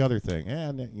other thing.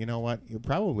 And you know what?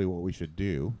 Probably what we should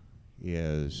do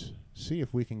is see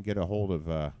if we can get a hold of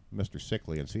Mr.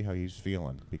 Sickley and see how he's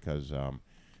feeling, because I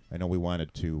know we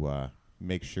wanted to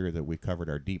make sure that we covered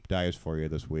our deep dives for you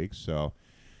this week. So,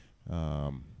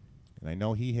 and I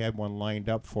know he had one lined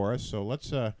up for us. So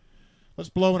let's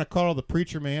blow in a call to the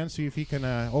preacher man, see if he can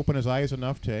open his eyes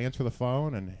enough to answer the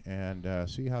phone and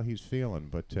see how he's feeling.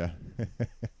 But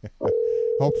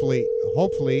hopefully,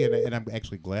 and I'm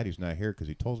actually glad he's not here, because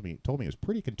he told me it was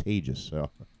pretty contagious. So.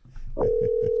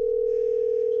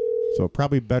 So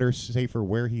probably better, safer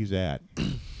where he's at.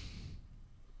 You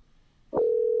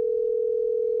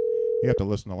have to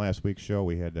listen to last week's show.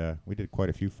 We did quite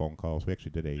a few phone calls. We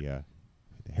actually did a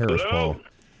Harris poll.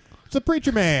 It's the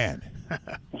preacher man.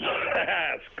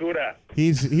 Scooter.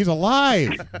 He's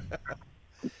alive.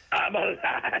 I'm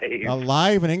alive.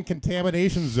 Alive and in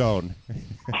contamination zone.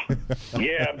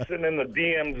 Yeah, I'm sitting in the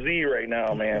DMZ right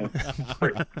now, man.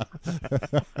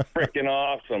 Freaking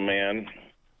awesome, man.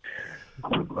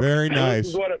 Very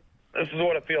nice. This is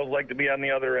what it feels like to be on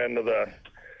the other end of the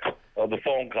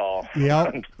phone call.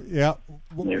 Yep.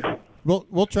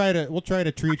 We'll try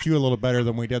to treat you a little better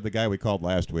than we did the guy we called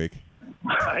last week.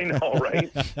 I know,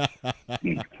 right?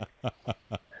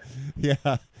 Yeah.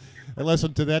 I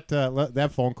listened to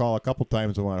that phone call a couple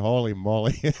times and went, holy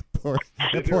moly!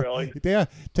 Really? Yeah,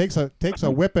 takes a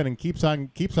whipping and keeps on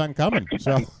coming.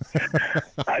 So.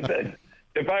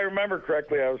 If I remember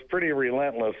correctly, I was pretty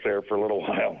relentless there for a little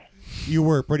while. You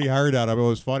were pretty hard on him. It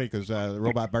was funny because the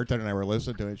robot bartender and I were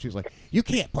listening to it. She's like, "You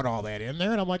can't put all that in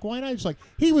there," and I'm like, "Why not?" She's like,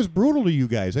 "He was brutal to you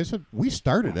guys." I said, "We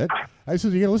started it." I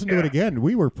said, "You gotta listen to it again.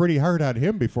 We were pretty hard on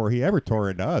him before he ever tore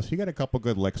into us. He got a couple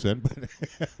good licks in,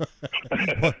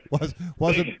 but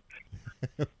wasn't."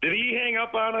 Did he hang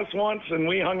up on us once, and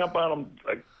we hung up on him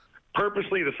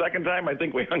purposely the second time? I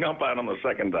think we hung up on him the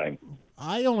second time.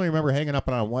 I only remember hanging up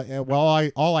on one. Well,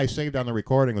 all I saved on the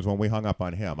recording was when we hung up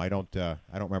on him. I don't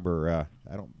remember.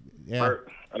 I don't. Yeah.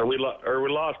 Or we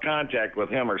lost contact with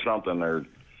him or something. Or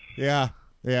yeah.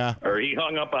 Or he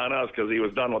hung up on us because he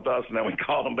was done with us, and then we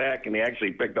called him back, and he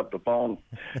actually picked up the phone.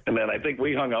 And then I think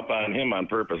we hung up on him on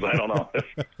purpose. I don't know.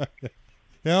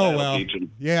 Oh well,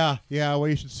 yeah. Well,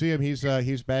 you should see him. He's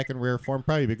back in rare form.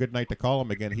 Probably be a good night to call him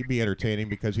again. He'd be entertaining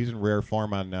because he's in rare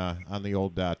form on the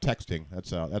old texting.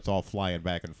 That's all flying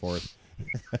back and forth.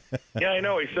 Yeah, I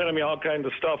know. He's sending me all kinds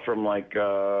of stuff from like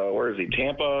where is he?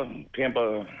 Tampa, St.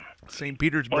 one of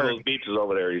Petersburg. those beaches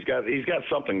over there. He's got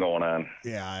something going on.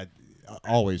 Yeah,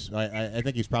 always. I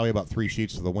think he's probably about 3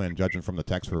 sheets to the wind, judging from the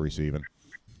text we're receiving.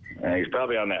 He's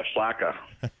probably on that Flocka.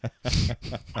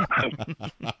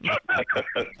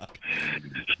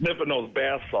 Sniffing those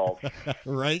bath salts.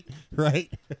 Right.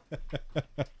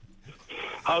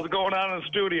 How's it going on in the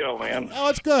studio, man? Oh,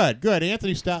 it's good.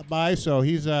 Anthony stopped by, so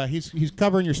he's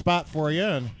covering your spot for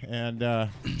you and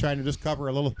trying to just cover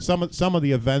a little some of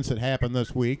the events that happened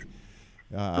this week.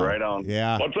 Right on.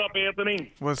 Yeah. What's up,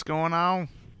 Anthony? What's going on?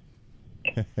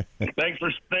 Thanks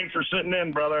for sitting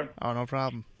in, brother. Oh, no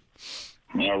problem.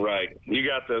 All right, you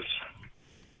got this.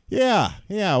 Yeah.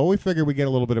 Well, we figured we'd get a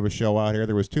little bit of a show out here.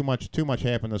 There was too much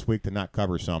happened this week to not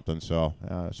cover something, so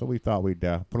we thought we'd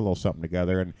put a little something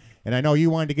together. And I know you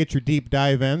wanted to get your deep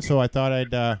dive in, so I thought I'd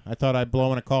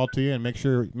blow in a call to you and make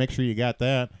sure you got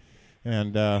that.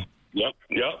 And Yep,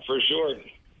 for sure.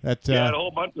 That I had a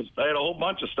whole bunch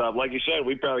of stuff. Like you said,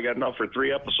 we probably got enough for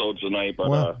 3 episodes tonight,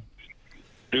 but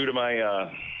due to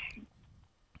my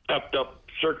effed up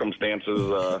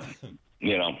circumstances,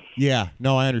 Yeah,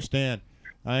 no, I understand.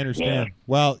 Yeah.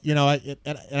 Well,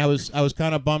 I was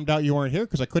kind of bummed out you weren't here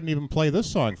because I couldn't even play this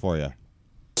song for you.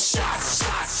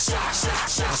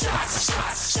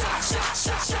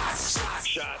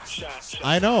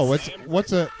 I know.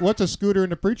 What's a Scooter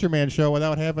and the Preacher Man show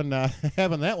without having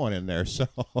that one in there? So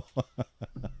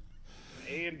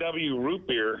A&W root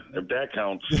beer, if that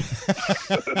counts.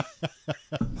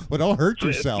 Well, don't hurt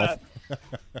yourself.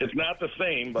 It's not the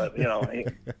same, but you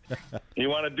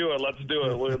want to do it, let's do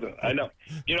it. I know.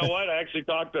 You know what? I actually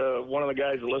talked to one of the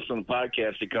guys that listen to the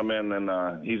podcast. He come in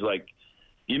and he's like,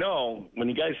 when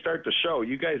you guys start the show,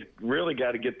 you guys really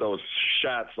got to get those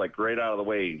shots like right out of the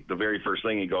way. The very first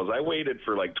thing he goes, I waited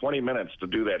for like 20 minutes to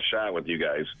do that shot with you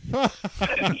guys.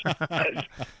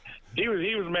 He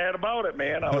was mad about it,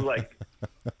 man. I was like,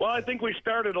 well, I think we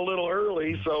started a little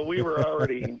early, so we were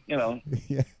already,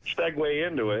 segue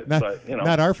into it.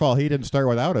 Not our fault. He didn't start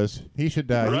without us. He should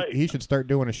Right. he should start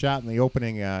doing a shot in the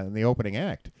opening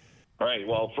act. Right.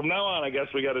 Well, from now on, I guess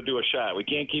we got to do a shot. We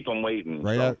can't keep them waiting.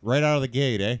 Right out of the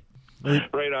gate, eh?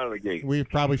 Right out of the gate. We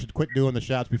probably should quit doing the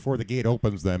shots before the gate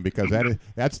opens then, because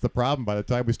that's the problem. By the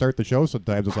time we start the show,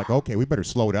 sometimes it's like, okay, we better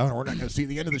slow down or we're not going to see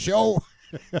the end of the show.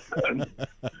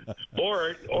 or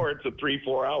it's a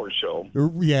 3-4 hour show.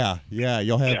 Yeah,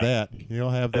 you'll have that.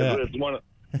 You'll have that. It's one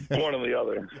or the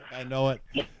other. I know it.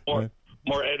 More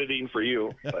editing for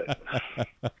you. But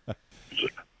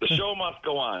the show must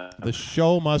go on. The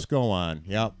show must go on.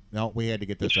 Yep. No, we had to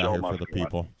get this out here for the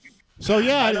people. So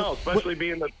yeah, I know, especially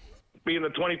being the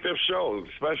 25th show,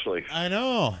 especially. I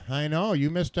know. You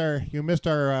missed our.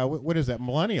 What is that?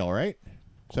 Millennial, right?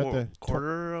 Is that the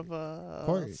quarter of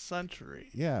a century?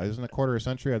 Yeah, isn't a quarter of a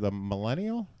century of the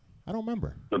millennial? I don't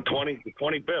remember. The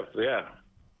 25th, yeah.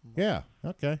 Yeah.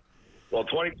 Okay. Well,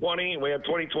 2020, we had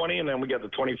 2020, and then we got the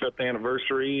 25th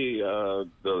anniversary,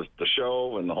 the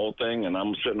show and the whole thing, and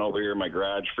I'm sitting over here in my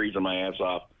garage freezing my ass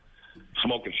off,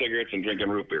 smoking cigarettes and drinking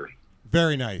root beer.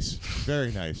 Very nice.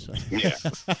 Very nice. Yeah.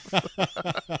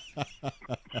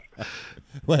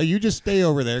 Well, you just stay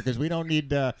over there because we don't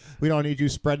need you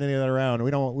spreading any of that around.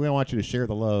 We don't want you to share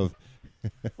the love.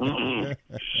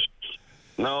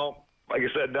 No, like I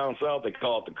said, down south they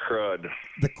call it the crud.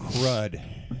 The crud.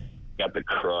 Got the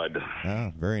crud.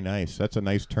 Oh, very nice. That's a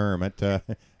nice term. That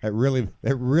really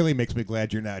makes me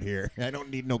glad you're not here. I don't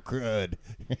need no crud.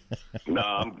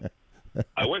 No,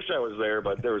 I wish I was there,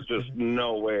 but there was just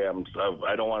no way. I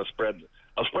don't want to spread.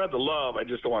 I'll spread the love. I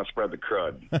just don't want to spread the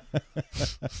crud.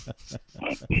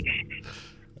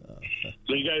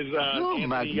 So you guys, You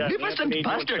magnificent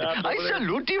bastard! I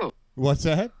salute you. What's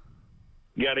that?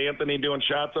 You got Anthony doing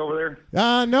shots over there?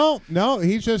 No.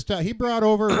 He's just he brought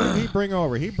over. What did he bring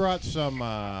over? He brought some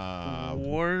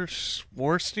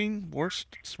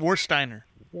Warsteiner.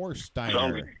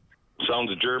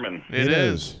 Sounds German. It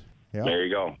is. Yep. There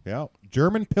you go. Yeah,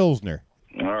 German Pilsner.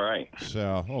 All right.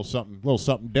 So a little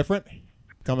something different.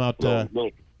 Come out a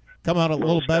little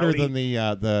little better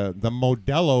stouty. than the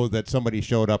Modelo that somebody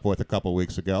showed up with a couple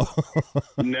weeks ago.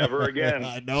 Never again.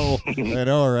 I know,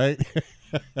 right?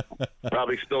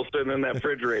 Probably still sitting in that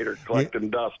refrigerator collecting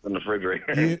dust in the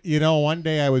refrigerator. One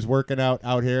day I was working out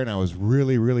here and I was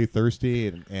really, really thirsty,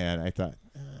 and I thought,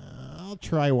 I'll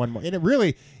try one more. And it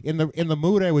really, in the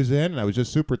mood I was in, and I was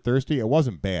just super thirsty. It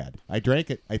wasn't bad. I drank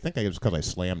it. I think it was because I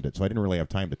slammed it, so I didn't really have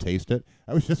time to taste it.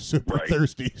 I was just super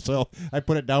thirsty, so I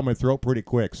put it down my throat pretty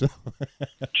quick. So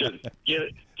Just get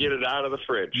it out of the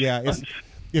fridge. yeah,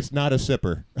 it's not a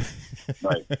sipper.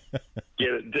 Right.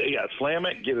 Slam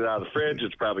it, get it out of the fridge.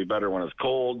 It's probably better when it's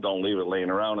cold. Don't leave it laying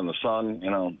around in the sun,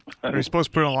 Are you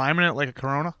supposed to put a lime in it like a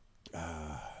Corona?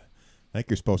 I think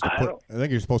you're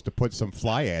supposed to put some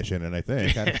fly ash in it. I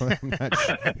think.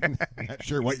 I'm not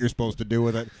sure what you're supposed to do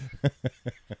with it.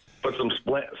 Put some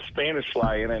Spanish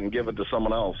fly in it and give it to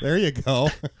someone else. There you go.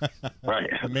 Right.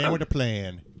 The man with a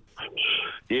plan.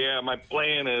 Yeah, my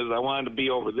plan is I wanted to be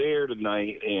over there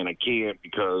tonight, and I can't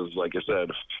because, like I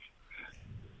said,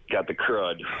 got the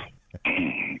crud.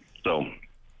 So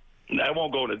I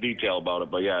won't go into detail about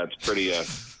it, but yeah, it's pretty.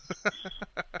 It's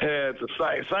a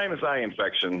sinus eye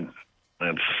infection.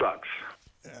 It sucks.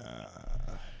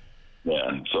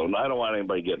 Yeah, so I don't want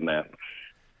anybody getting that.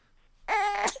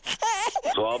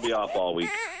 So I'll be off all week.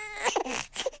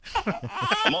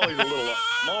 I'm always a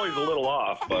little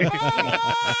off, but.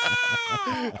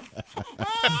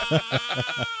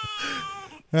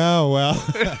 Oh well.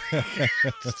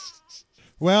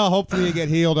 Well, hopefully you get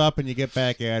healed up and you get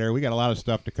back at her. We got a lot of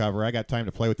stuff to cover. I got time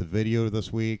to play with the video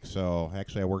this week, so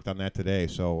actually I worked on that today.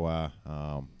 So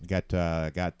got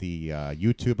the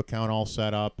YouTube account all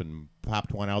set up and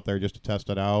popped one out there just to test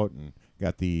it out, and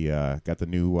got the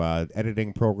new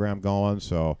editing program going.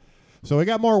 So we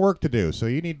got more work to do. So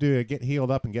you need to get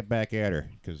healed up and get back at her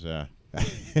because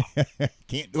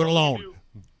can't do it alone.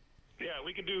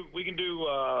 We can do.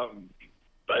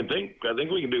 I think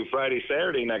we can do Friday,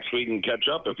 Saturday next week and catch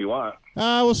up if you want.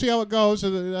 We'll see how it goes.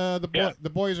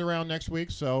 The boy's around next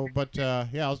week, so I'm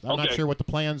not sure what the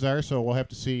plans are, so we'll have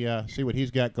to see what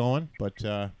he's got going. But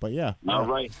yeah. All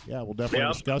right. Yeah, we'll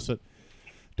definitely discuss it.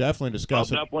 Definitely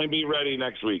discuss it. I'll definitely be ready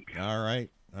next week. All right.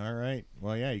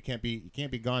 Well, yeah, you can't be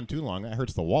gone too long. That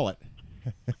hurts the wallet.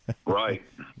 Right.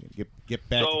 Get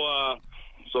back.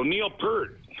 So Neil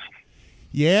Peart.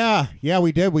 Yeah,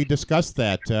 we did. We discussed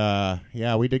that.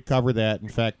 We did cover that. In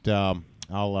fact, I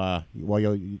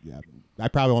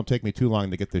probably won't take me too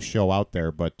long to get this show out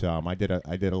there, but I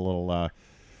did a little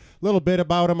bit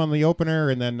about him on the opener,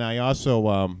 and then I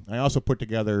also put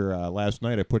together last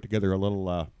night. I put together a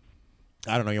little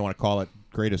I don't know, you want to call it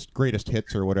greatest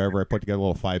hits or whatever. I put together a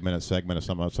little 5-minute segment of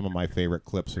some of my favorite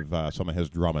clips of some of his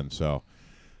drumming. So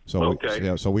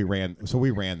we ran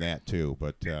that too,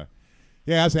 but.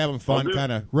 Yeah, I was having fun,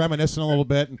 kind of reminiscing a little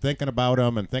bit and thinking about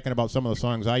them and thinking about some of the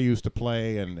songs I used to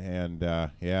play, and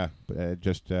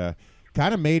just kind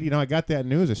of made, I got that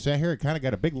news. I sat here and kind of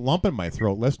got a big lump in my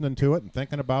throat listening to it and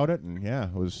thinking about it, and yeah,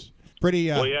 it was pretty.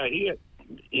 Well, yeah,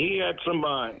 he had some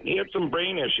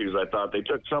brain issues. I thought they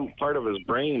took some part of his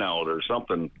brain out or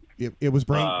something. It was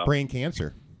brain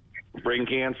cancer. Brain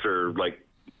cancer, it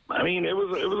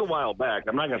was a while back.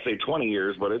 I'm not gonna say 20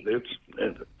 years, but it's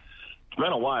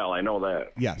been a while. I know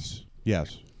that. Yes. Yeah.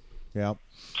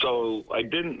 So I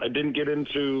didn't get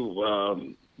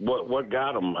into what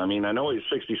got him. I mean, I know he's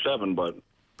 67, but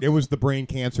it was the brain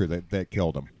cancer that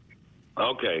killed him.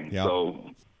 Okay. Yep. So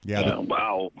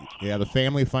wow. Yeah, the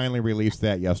family finally released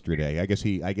that yesterday. I guess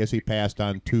he passed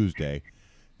on Tuesday,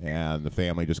 and the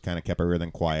family just kind of kept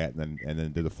everything quiet and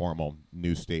then did the formal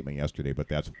news statement yesterday. But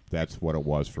that's what it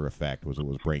was for a fact. It was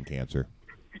brain cancer.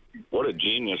 What a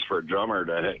genius for a drummer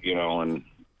to,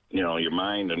 your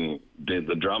mind and did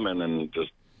the drumming and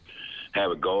just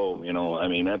have it go, I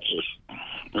mean, it's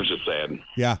just sad.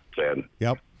 Yeah. Sad.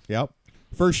 Yep.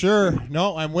 For sure.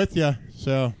 No, I'm with you.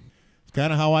 So it's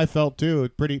kind of how I felt too.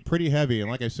 Pretty heavy. And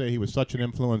like I say, he was such an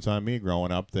influence on me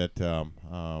growing up that,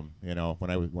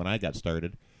 when I got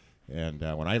started and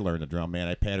when I learned to drum, man,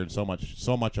 I patterned so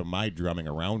much of my drumming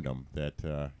around him that,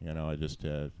 I just,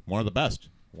 one of the best,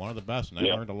 and I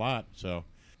learned a lot. So,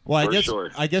 well,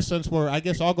 I guess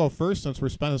I'll go first since we're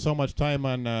spending so much time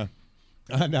on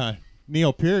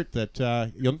Neil Peart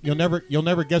that you'll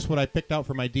never guess what I picked out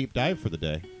for my deep dive for the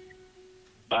day.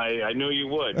 I knew you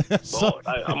would.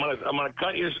 I'm gonna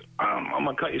cut you. I'm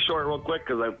gonna cut you short real quick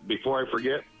because before I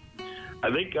forget,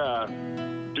 I think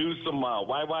do some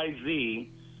YYZ.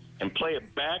 And play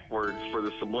it backwards for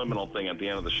the subliminal thing at the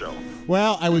end of the show.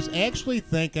 Well, I was actually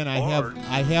thinking I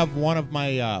have one of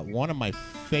my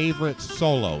favorite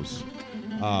solos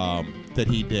that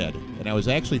he did, and I was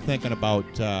actually thinking about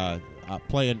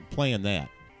playing that.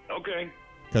 Okay.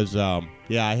 Because I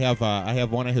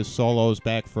have one of his solos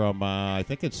back from I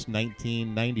think it's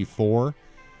 1994,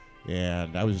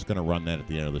 and I was just gonna run that at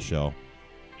the end of the show.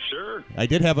 Sure. I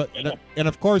did have and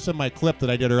of course in my clip that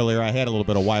I did earlier, I had a little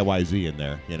bit of YYZ in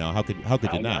there. How could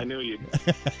you not? I knew you.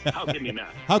 How can you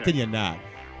not? How can you not?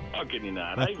 How can you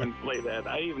not? I even play that.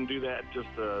 I even do that just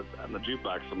on the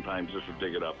jukebox sometimes just to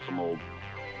dig it up. Some old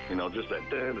You know, just that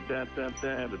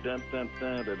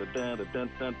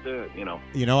you know.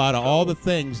 You know, out of all the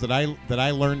things that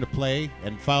I learned to play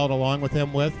and followed along with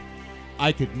him with,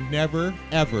 I could never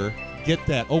ever get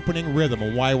that opening rhythm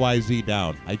of YYZ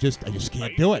down. I just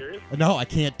can't do it. Serious? No, I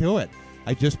can't do it.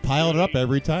 I just pile it up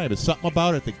every time. There's something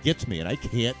about it that gets me, and I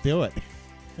can't do it.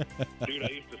 Dude, I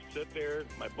used to sit there.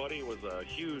 My buddy was a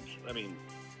huge, I mean,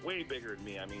 way bigger than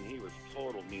me. I mean, he was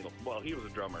total needle. Well, he was a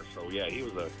drummer, so yeah, he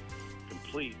was a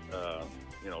complete,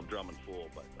 drumming fool.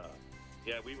 But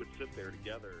yeah, we would sit there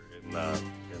together and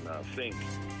sync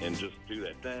and just do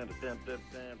that,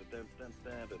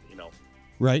 you know,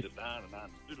 Right. just on and on,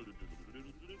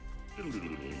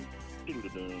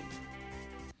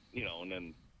 you know, and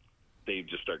then Dave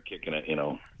just start kicking it, you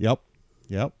know. Yep.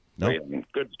 Nope. Yeah,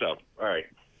 good stuff. All right.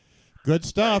 Good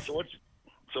stuff. All right,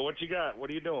 so what you got? What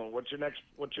are you doing? What's your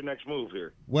next move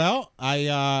here? Well,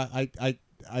 I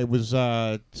was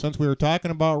since we were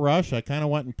talking about Rush, I kind of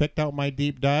went and picked out my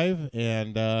deep dive,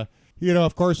 and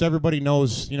of course, everybody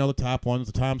knows the top ones,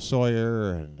 the Tom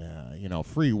Sawyer, and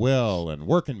Free Will, and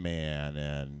Working Man,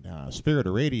 and Spirit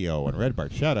of Radio, and Red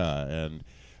Barchetta,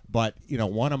 but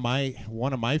one of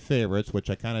my favorites,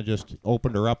 which I kind of just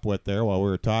opened her up with there while we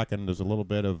were talking, there's a little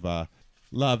bit of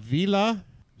La Villa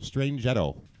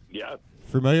Strangetto. Yeah.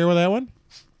 Familiar with that one?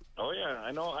 Oh yeah,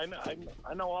 I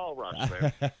know all Rush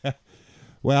there.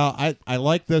 Well, I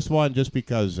like this one just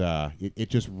because it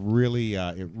just really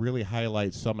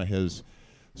highlights some of his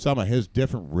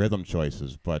different rhythm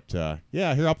choices. But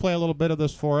yeah, here I'll play a little bit of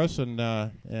this for us, and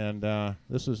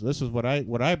this is what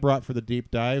I brought for the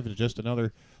deep dive. Is just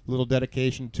another little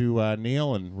dedication to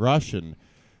Neil and Rush and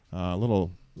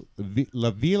little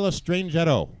La Villa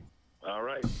Strangetto. All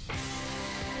right.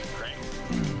 Crank.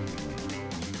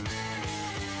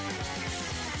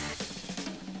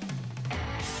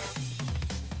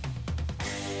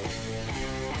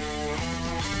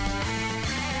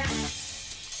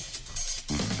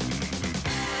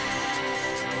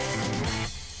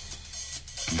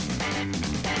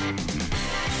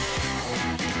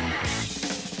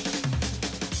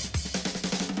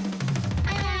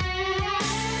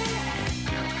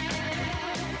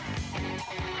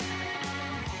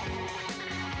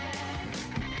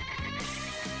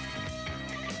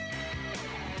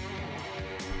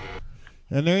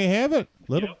 And there you have it.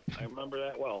 Yep, I remember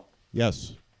that well.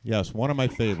 Yes, one of my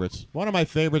favorites.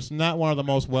 Not one of the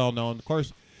most well known. Of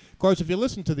course, if you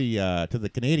listen to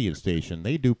the Canadian station,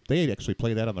 they actually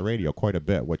play that on the radio quite a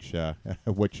bit, which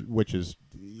is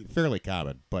fairly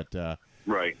common. But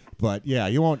Right. But yeah,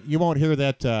 you won't hear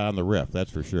that on the riff.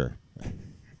 That's for sure.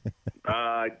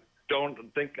 I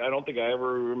don't think I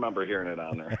ever remember hearing it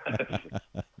on there.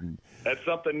 That's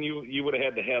something you would have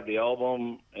had to have the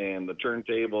album and the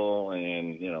turntable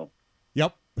and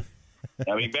Yep.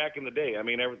 I mean, back in the day, I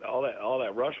mean, all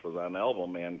that Rush was on the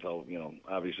album, man. Until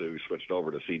obviously we switched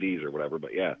over to CDs or whatever.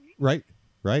 But yeah, Right.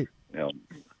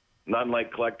 nothing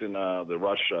like collecting the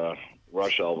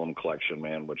Rush album collection,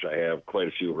 man. Which I have quite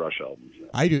a few Rush albums.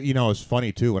 I do. It's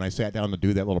funny too. When I sat down to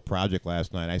do that little project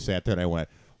last night, I sat there and I went,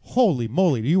 "Holy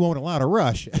moly, do you own a lot of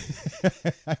Rush?"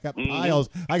 I got piles.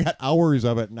 I got hours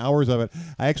of it and hours of it.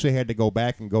 I actually had to go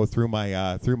back and go through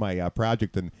my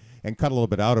project and cut a little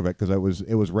bit out of it because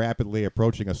it was rapidly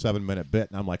approaching a 7-minute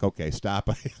bit, and I'm like, okay, stop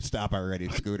already,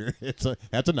 Scooter.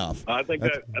 That's enough. I think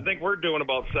we're doing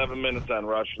about 7 minutes on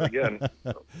Rush again.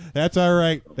 That's all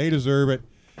right. They deserve it.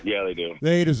 Yeah, they do.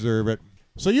 They deserve it.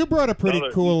 So you brought a pretty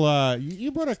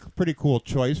cool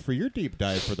choice for your deep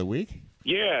dive for the week.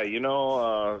 Yeah, it's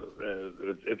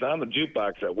on the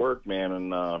jukebox at work, man,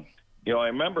 and I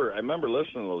remember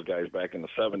listening to those guys back in the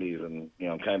 70s and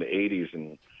kind of 80s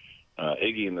and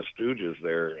Iggy and the Stooges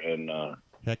there, and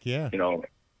heck yeah,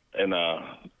 and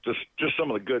just some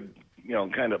of the good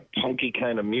kind of punky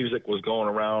kind of music was going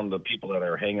around. The people that I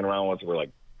were hanging around with were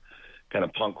like kind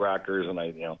of punk rockers, and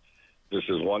this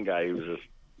is one guy who was just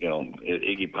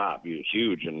Iggy Pop, he was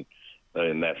huge, and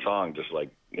in that song, just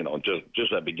like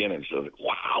just that beginning, so like,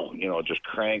 wow, it just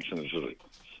cranks and it's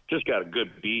just got a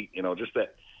good beat, just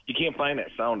that you can't find that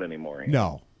sound anymore.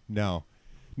 No,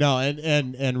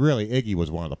 and really, Iggy was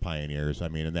one of the pioneers. I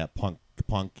mean, in that punk,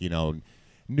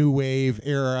 new wave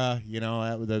era,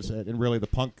 and really the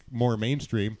punk more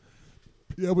mainstream.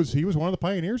 He was one of the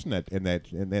pioneers in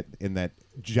that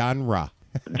genre.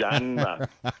 Genre.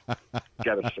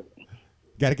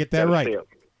 Gotta get that right.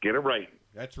 Get it right.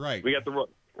 That's right. We got the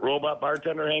robot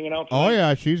bartender hanging out tonight. Oh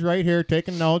yeah, she's right here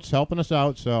taking notes, helping us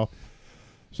out. So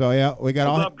yeah, we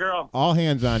got What's up, girl? All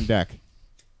hands on deck.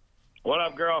 What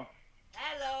up, girl?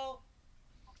 Hello.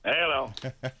 Hello.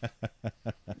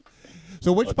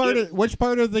 So which part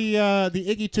of the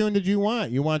Iggy tune did you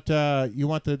want? You want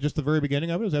just the very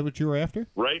beginning of it? Is that what you were after?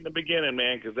 Right in the beginning,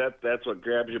 man, because that's what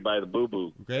grabs you by the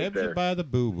boo-boo. Grabs you by the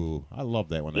boo-boo. I love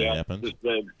that when that happens. Just,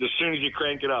 as soon as you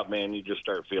crank it up, man, you just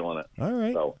start feeling it. All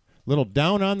right. So, little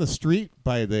Down on the Street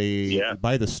by the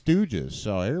Stooges.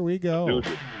 So here we go.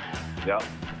 Stooges. Yep.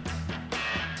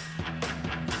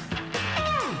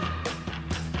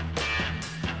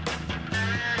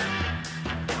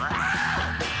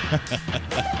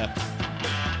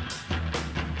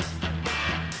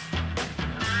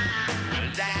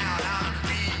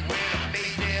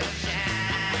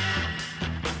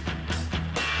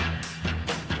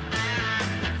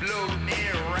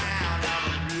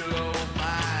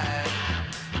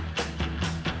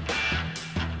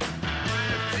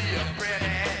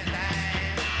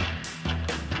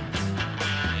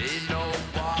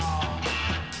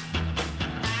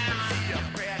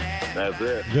 That's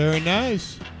it. Very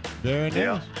nice. Very nice.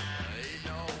 Yeah.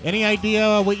 Any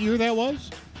idea what year that was?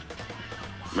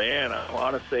 Man, I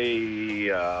want to say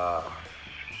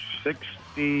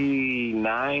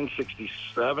 69,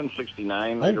 67,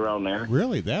 69, right around there.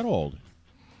 Really? That old?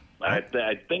 I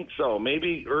think so.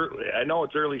 Maybe I know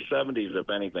it's early 70s, if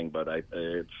anything, but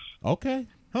it's... Okay.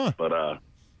 Huh. But,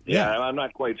 I'm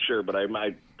not quite sure, but I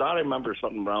thought I remember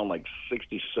something around like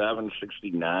 67,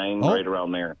 69, right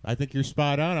around there. I think you're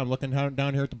spot on. I'm looking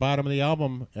down here at the bottom of the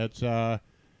album. It's that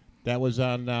was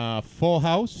on Full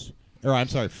House, or I'm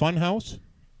sorry, Fun House,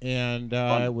 and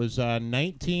it was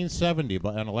 1970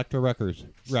 on Elektra Records.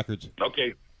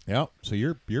 Okay. Yep. So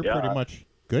you're pretty much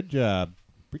good job.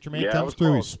 Preacher Man comes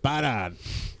through. Close. He's spot on.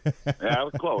 Yeah, I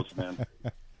was close, man.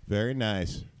 Very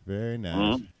nice. Very nice.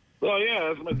 Mm-hmm. Well,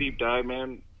 yeah, that's my deep dive,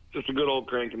 man. Just a good old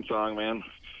cranking song, man.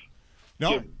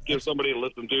 No, give somebody to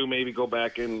listen to. Maybe go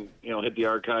back and hit the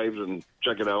archives and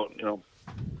check it out.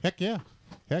 Heck yeah.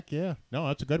 No,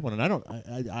 that's a good one, and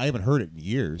I haven't heard it in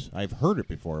years. I've heard it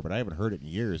before, but I haven't heard it in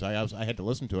years. I had to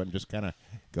listen to it and just kind of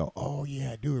go, oh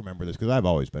yeah, I do remember this, because I've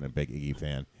always been a big Iggy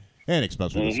fan, and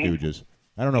especially the Stooges.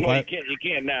 I don't know if you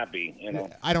can't not be.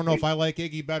 I don't know if I like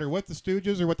Iggy better with the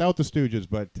Stooges or without the Stooges,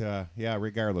 but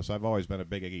regardless, I've always been a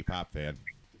big Iggy Pop fan.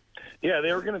 Yeah,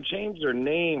 they were going to change their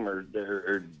name or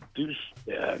do.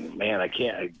 Man, I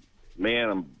can't.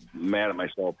 I'm mad at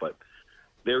myself, but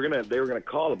they were gonna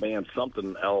call the band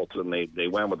something else, and they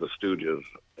went with the Stooges,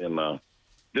 and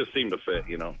just seemed to fit.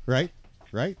 Right.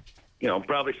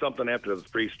 Probably something after the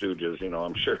Three Stooges.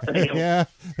 I'm sure. Yeah,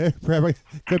 there probably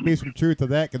could be some truth to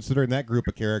that, considering that group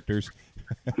of characters.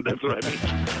 That's what I mean.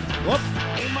 Whoop.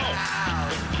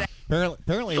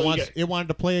 Apparently, it wanted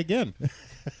to play again.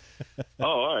 Oh,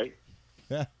 all right.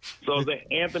 Yeah. So is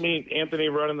Anthony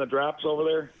running the drops over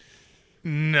there?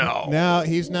 No,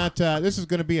 he's not. This is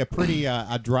going to be a pretty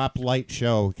a drop light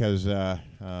show because,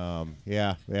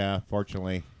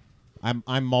 fortunately, I'm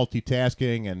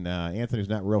multitasking, and Anthony's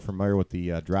not real familiar with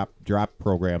the drop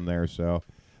program there, so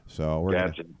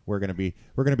we're gonna be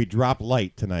drop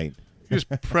light tonight. You just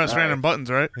press random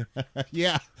buttons, right?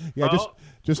 Yeah. Well,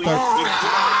 just start.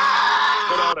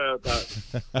 Put out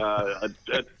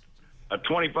a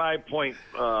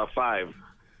 25.5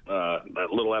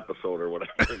 that little episode or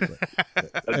whatever,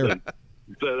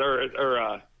 or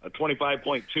a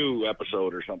 25.2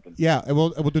 episode or something. Yeah, it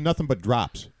will do nothing but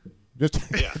drops. Just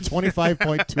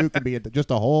 25.2 can be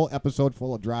just a whole episode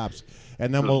full of drops,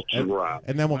 and then we'll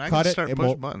cut it and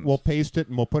we'll paste it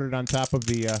and we'll put it on top of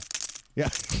the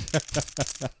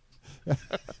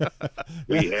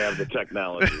We have the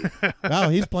technology. No,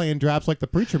 he's playing drops like the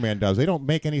Preacher Man does. They don't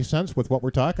make any sense with what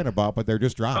we're talking about, but they're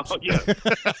just drops. Oh, yeah.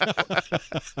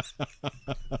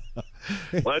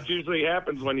 Well, that usually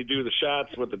happens when you do the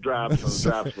shots with the drops and the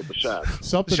drops with the shots.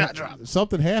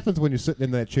 Something happens when you're sitting in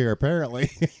that chair,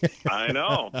 apparently. I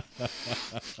know.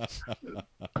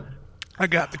 I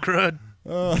got the crud.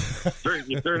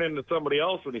 You turn into somebody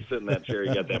else when you sit in that chair.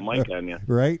 You got that mic on you.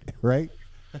 Right.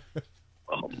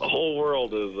 The whole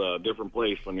world is a different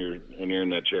place when you're in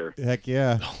that chair. Heck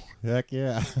yeah.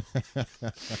 Yeah.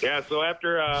 So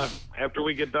after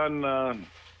we get done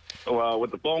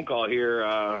with the phone call here,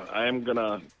 I am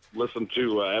gonna listen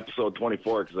to episode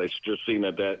 24 because I just seen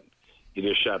that you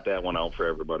just shot that one out for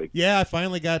everybody. Yeah, I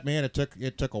finally got. Man, it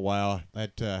took a while. I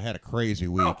had a crazy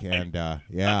week, and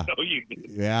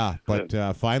yeah,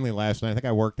 but finally last night I think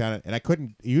I worked on it, and I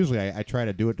couldn't. Usually I try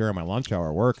to do it during my lunch hour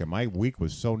at work, and my week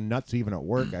was so nuts even at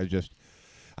work. I just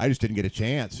didn't get a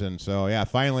chance, and so yeah,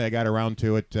 finally I got around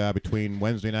to it between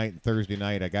Wednesday night and Thursday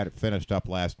night. I got it finished up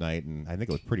last night, and I think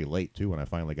it was pretty late too when I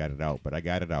finally got it out, but I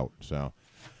got it out. So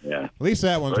yeah, at least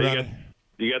that one's running.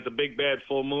 You got the big bad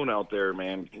full moon out there,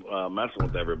 man, messing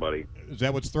with everybody. Is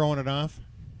that what's throwing it off?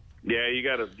 Yeah, you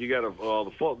gotta.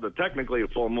 Well, technically the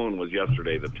full moon was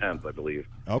yesterday, the 10th, I believe.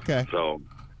 Okay. So,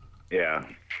 yeah.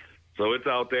 So it's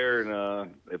out there,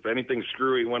 and if anything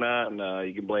screwy went on,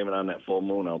 you can blame it on that full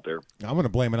moon out there. I'm going to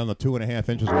blame it on the 2.5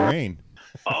 inches of rain.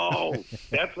 Oh,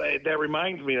 that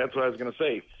reminds me. That's what I was going to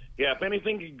say. Yeah, if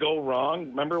anything could go wrong,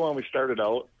 remember when we started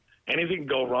out? Anything could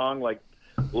go wrong, like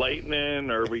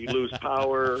lightning, or we lose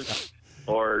power,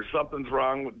 or something's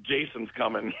wrong with Jason's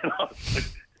coming.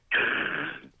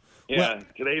 Yeah, well,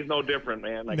 today's no different,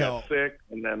 man. I got sick,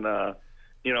 and then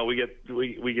we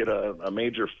get a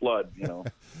major flood.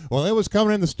 Well, it was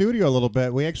coming in the studio a little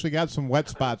bit. We actually got some wet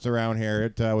spots around here.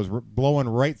 It was blowing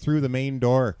right through the main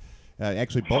door.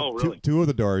 Actually, really? two of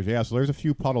the doors. Yeah, so there's a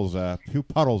few puddles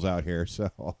out here.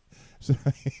 So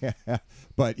yeah.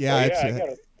 But yeah,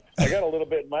 I got a little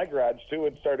bit in my garage too.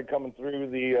 It started coming through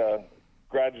the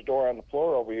garage door on the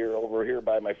floor over here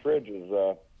by my fridge is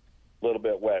a little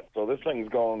bit wet. So this thing's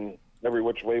going every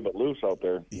which way but loose out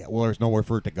there. Yeah, well, there's nowhere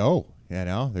for it to go.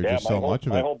 There's just so much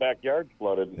of it. My whole backyard's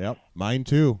flooded. Yep, mine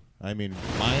too. I mean,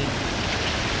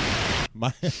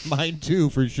 mine too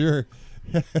for sure.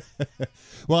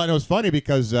 Well, and it was funny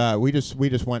because I just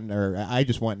went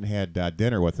and had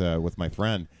dinner with my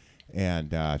friend,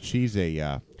 and she's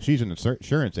an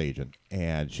insurance agent,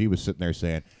 and she was sitting there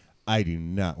saying, I do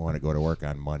not want to go to work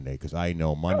on Monday because I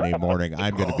know Monday morning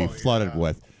I'm going to be flooded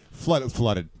with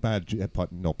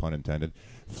no pun intended,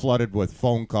 flooded with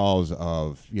phone calls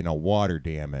of water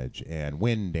damage and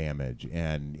wind damage,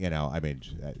 and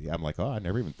I'm like, I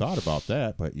never even thought about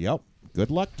that, but yep,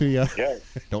 good luck to you. Yeah.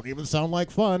 Don't even sound like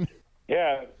fun.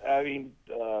 Yeah, I mean,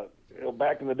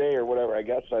 back in the day or whatever, I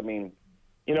guess. I mean,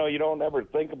 you don't ever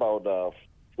think about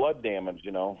flood damage,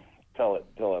 till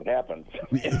it happens.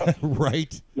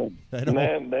 Right.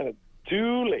 And then it's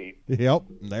too late. Yep,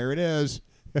 there it is.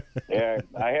 Yeah,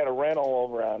 I had a rental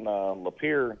over on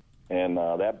Lapeer, and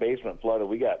that basement flooded.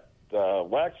 We got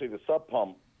actually the sub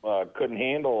pump couldn't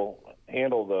handle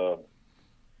the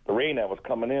rain that was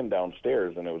coming in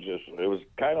downstairs, and it was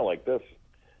kind of like this.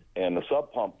 And the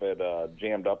sub pump had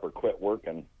jammed up or quit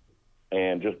working,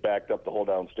 and just backed up the whole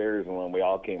downstairs. And when we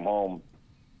all came home,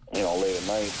 late at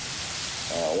night,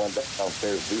 went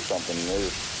downstairs to do something, and there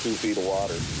was 2 feet of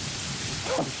water.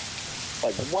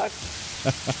 Like what?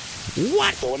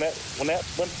 What? So when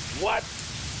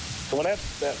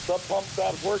that sub pump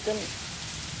stops working,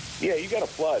 yeah, you got a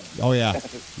flood. Oh yeah,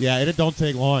 yeah, and it don't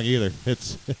take long either.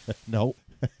 It's nope.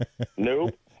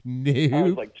 Nope. Nope. It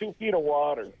was like 2 feet of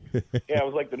water. Yeah, it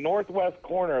was like the northwest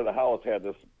corner of the house had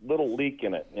this little leak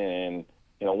in it, and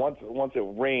once it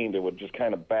rained, it would just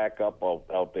kind of back up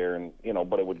out there, and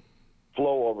but it would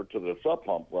flow over to the sub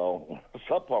pump. Well, the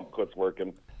sub pump quits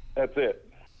working. That's it.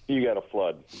 You got a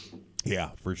flood. Yeah,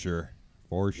 for sure.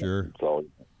 For sure. So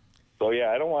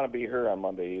yeah, I don't want to be her on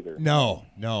Monday either. No,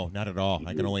 not at all.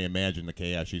 I can only imagine the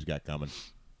chaos she's got coming.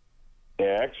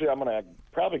 Yeah, actually, I'm going to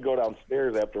probably go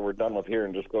downstairs after we're done with here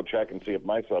and just go check and see if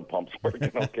my sub pump's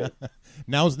working okay.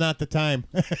 Now's not the time.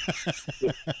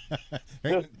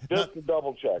 just to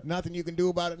double check. Nothing you can do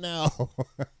about it now.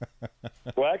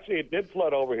 Well, actually, it did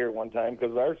flood over here one time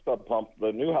because our sub pump,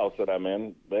 the new house that I'm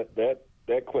in,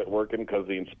 that quit working because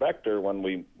the inspector, when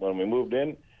we moved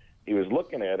in, he was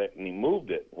looking at it and he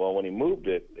moved it. Well, when he moved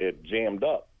it, it jammed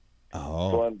up.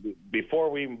 Oh. So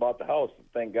before we even bought the house,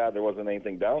 thank God there wasn't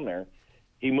anything down there.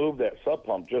 He moved that sub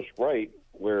pump just right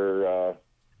where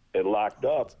it locked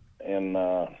up and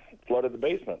flooded the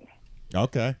basement.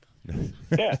 Okay.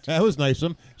 Yeah. That was nice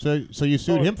of him. So you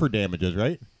sued him for damages,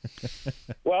 right?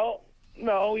 Well,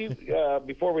 no.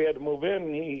 Before we had to move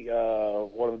in,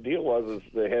 one of the deal was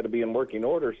they had to be in working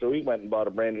order, so he went and bought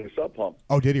a brand new sub pump.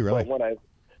 Oh, did he really?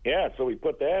 So we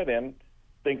put that in,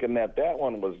 thinking that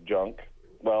one was junk.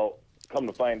 Well, come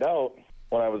to find out,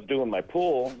 when I was doing my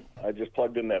pool, I just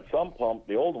plugged in that sump pump,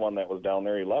 the old one that was down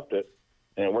there. He left it,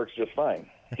 and it works just fine.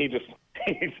 He just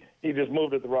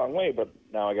moved it the wrong way, but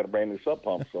now I got a brand new sub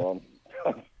pump, so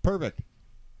perfect.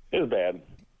 It was bad,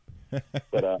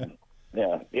 but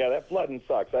yeah, that flooding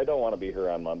sucks. I don't want to be here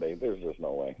on Monday. There's just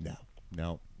no way.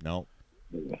 No.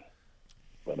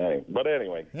 But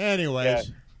anyway. Anyways. Yeah.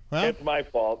 Well, it's my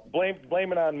fault. Blame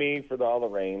it on me for all the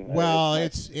rain. Well,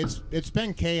 it's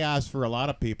been chaos for a lot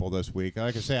of people this week.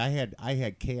 Like I say, I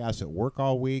had chaos at work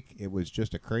all week. It was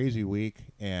just a crazy week,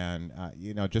 and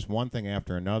just one thing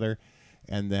after another.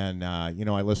 And then I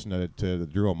listened to the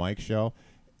Drew and Mike show,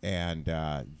 and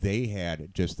they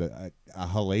had just a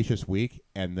hellacious week.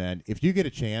 And then if you get a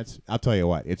chance, I'll tell you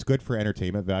what, it's good for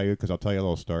entertainment value because I'll tell you a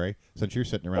little story since you're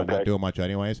sitting around not doing much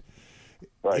anyways.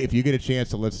 Right. If you get a chance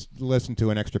to listen to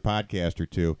an extra podcast or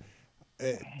two,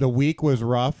 the week was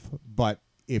rough, but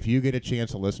if you get a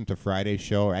chance to listen to Friday's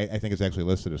show, I think it's actually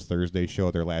listed as Thursday's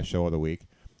show, their last show of the week.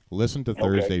 Listen to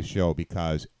Thursday's show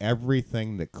because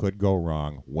everything that could go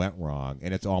wrong went wrong,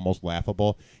 and it's almost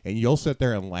laughable. And you'll sit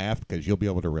there and laugh because you'll be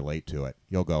able to relate to it.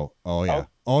 You'll go, oh, yeah,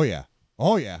 oh, yeah,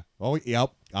 oh, yeah, oh, yep,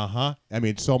 uh-huh. I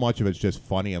mean, so much of it's just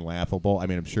funny and laughable. I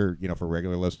mean, I'm sure, for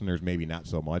regular listeners, maybe not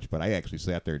so much, but I actually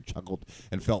sat there and chuckled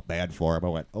and felt bad for him. I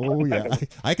went, oh, yeah,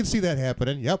 I can see that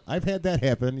happening. Yep, I've had that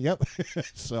happen. Yep.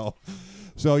 So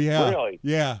yeah. Really?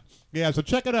 Yeah. Yeah, so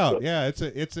check it out. Yeah,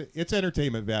 it's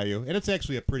entertainment value, and it's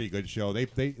actually a pretty good show. They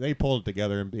pulled it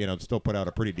together and still put out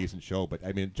a pretty decent show. But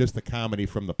I mean, just the comedy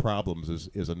from the problems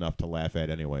is enough to laugh at,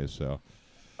 anyways. So.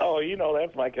 Oh,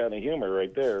 that's my kind of humor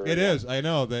right there. It is. I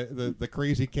know the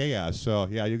crazy chaos. So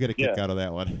yeah, you get a kick out of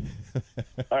that one.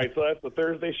 All right, so that's the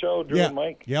Thursday show, Drew and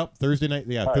Mike. Yep, Thursday night.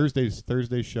 Yeah, all Thursday's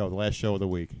show, the last show of the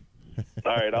week.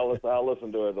 All right, I'll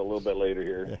listen to it a little bit later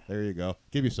here. Yeah, there you go.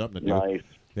 Give you something to do. Nice.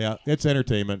 Yeah, it's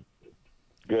entertainment.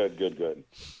 Good.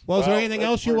 Well, is there anything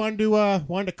else you wanted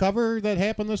to cover that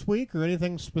happened this week, or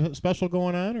anything special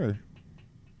going on, or?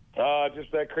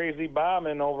 Just that crazy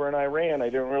bombing over in Iran. I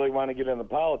didn't really want to get into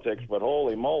politics, but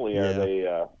holy moly, are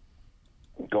they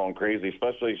going crazy?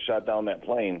 Especially shot down that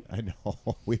plane. I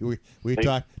know. We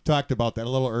talked about that a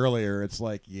little earlier. It's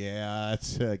like, yeah,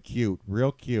 it's cute,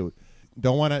 real cute.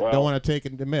 Don't want to take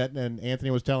and admit. And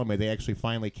Anthony was telling me they actually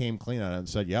finally came clean on it and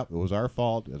said, "Yep, it was our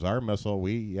fault. It was our missile."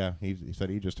 He said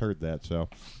he just heard that. So.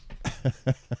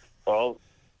 Well,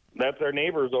 that's our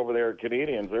neighbors over there,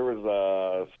 Canadians. There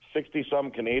was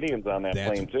 60-some Canadians on that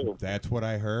plane too. That's what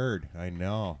I heard. I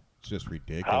know. It's just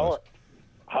ridiculous.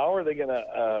 How are they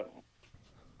gonna?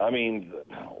 Right?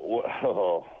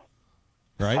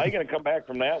 How are you gonna come back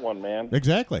from that one, man?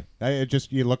 Exactly.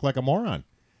 You look like a moron.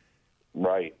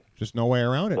 Right. Just no way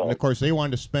around it. And, of course, they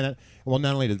wanted to spin it. Well,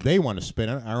 not only did they want to spin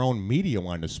it, our own media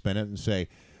wanted to spin it and say,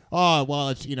 oh, well,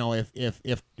 it's,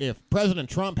 if President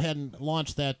Trump hadn't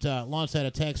launched that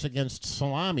attacks against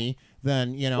Salami,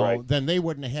 then, then they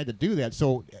wouldn't have had to do that.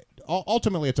 So,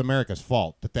 ultimately, it's America's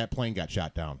fault that plane got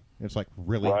shot down. It's like,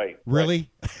 really? Right.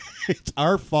 Really? It's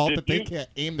our fault they can't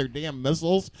aim their damn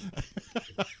missiles?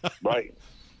 Right.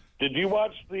 Did you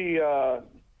watch the...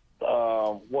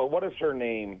 what is her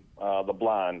name? The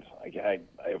blonde.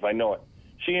 If I know it,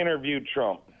 she interviewed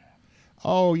Trump.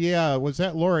 Oh yeah, was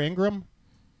that Laura Ingraham?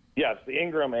 Yes, the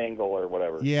Ingraham angle or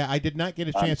whatever. Yeah, I did not get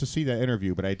a chance to see that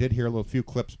interview, but I did hear a few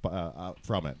clips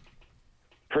from it.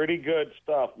 Pretty good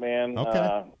stuff, man.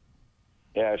 Okay.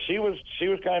 Yeah, she was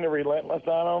kind of relentless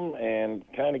on him and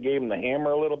kind of gave him the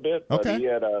hammer a little bit. But okay.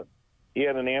 He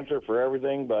had an answer for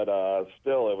everything, but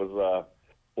still, it was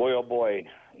boy oh boy.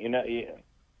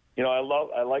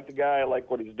 I like the guy. I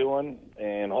like what he's doing,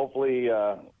 and hopefully,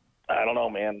 I don't know,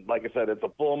 man. Like I said, it's a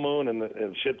full moon,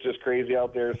 and shit's just crazy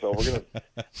out there. So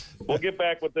we'll get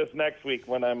back with this next week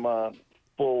when I'm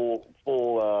full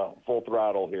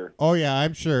throttle here. Oh yeah,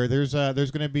 I'm sure. There's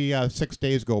going to be 6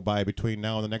 days go by between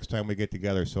now and the next time we get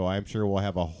together. So I'm sure we'll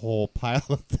have a whole pile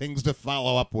of things to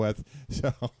follow up with.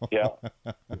 So yeah,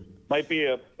 might be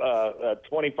a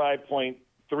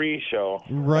 25.3 show.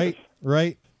 Right.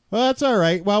 Well, that's all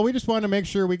right. Well, we just wanted to make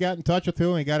sure we got in touch with you,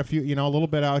 and we got a few, a little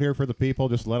bit out here for the people,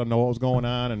 just let them know what was going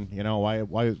on, and why it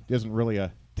isn't really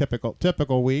a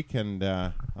typical week, and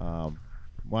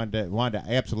wanted to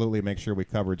absolutely make sure we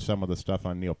covered some of the stuff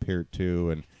on Neil Peart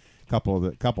too, and a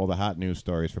couple of the hot news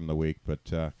stories from the week.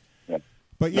 But yeah,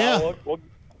 no,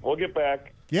 we'll get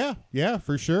back. Yeah,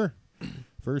 for sure.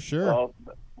 Well,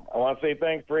 I want to say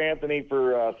thanks for Anthony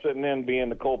for sitting in, being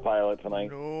the co-pilot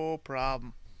tonight. No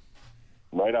problem.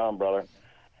 Right on, brother.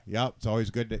 Yeah, it's always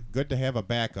good to have a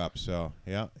backup. So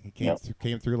yeah, he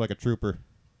came through like a trooper.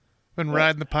 Been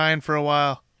riding the pine for a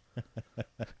while.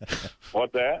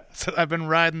 What's that? So I've been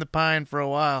riding the pine for a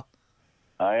while.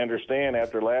 I understand.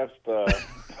 After last,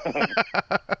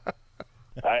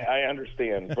 I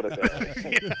understand. Put it that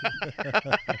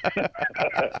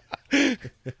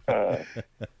way.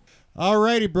 All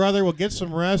righty, brother. We'll get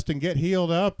some rest and get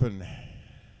healed up and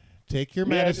take your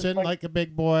medicine like a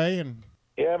big boy and.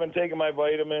 Yeah, I've been taking my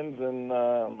vitamins and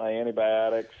my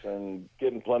antibiotics and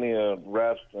getting plenty of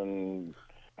rest and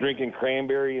drinking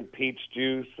cranberry and peach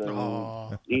juice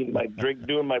and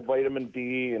doing my vitamin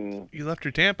D and. You left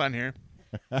your tampon here.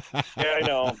 Yeah, I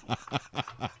know.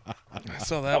 I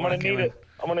saw that. I'm gonna need it.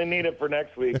 I'm gonna need it for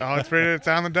next week. Oh, it's ready. It's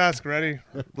on the desk, ready,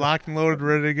 locked and loaded,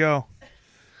 ready to go.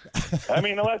 I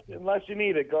mean, unless you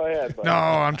need it, go ahead. Buddy. No,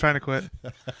 I'm trying to quit.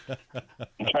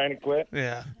 I'm trying to quit.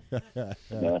 Yeah.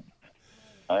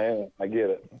 I get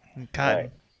it. God.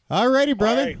 All righty,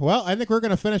 brother. All right. Well, I think we're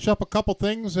going to finish up a couple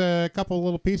things, a couple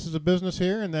little pieces of business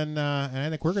here, and then and I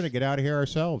think we're going to get out of here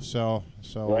ourselves. So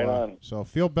Right on. So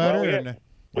feel better. Well,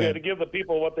 we had to give the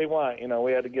people what they want.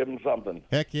 We had to give them something.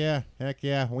 Heck yeah.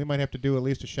 We might have to do at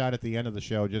least a shot at the end of the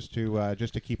show just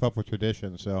to keep up with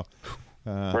tradition. So.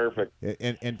 Perfect.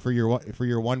 And for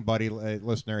your one buddy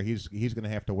listener, he's going to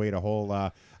have to wait a whole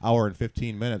hour and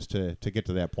 15 minutes to get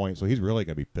to that point. So he's really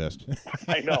going to be pissed.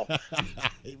 I know.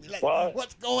 He'd be like, Well,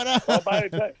 what's going on? by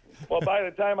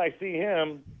the time I see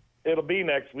him, it'll be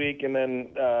next week, and then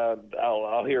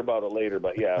I'll hear about it later.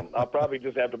 But yeah, I'll probably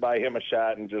just have to buy him a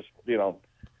shot and just get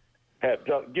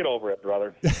over it,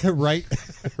 brother. right.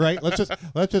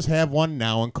 Let's just have one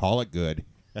now and call it good.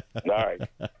 All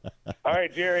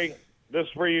right, Jerry. This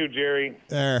is for you, Jerry.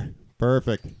 There,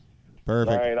 perfect. All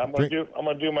right, I'm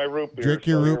gonna do my root beer. Drink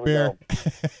your so root beer.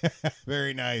 go.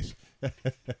 Very nice.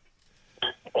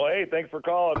 Well, hey, thanks for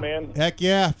calling, man. Heck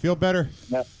yeah, feel better.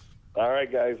 Yeah. All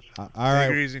right, guys. All right,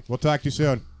 Take it easy. we'll talk to you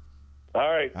soon. All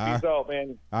right, peace out,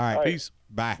 man. All right, Peace.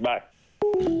 Bye. Bye.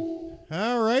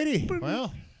 All righty.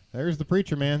 Well, there's the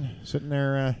preacher man sitting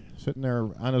there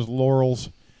on his laurels,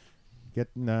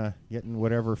 getting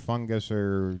whatever fungus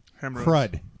or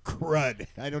Hemorrhoids. crud.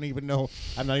 I don't even know.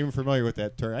 I'm not even familiar with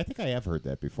that term. I think I have heard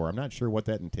that before. I'm not sure what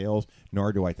that entails,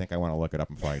 nor do I think I want to look it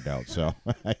up and find out. So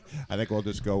I think we'll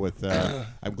just go with.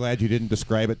 I'm glad you didn't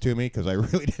describe it to me because I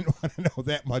really didn't want to know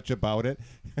that much about it.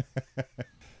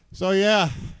 So yeah.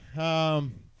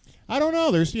 I don't know.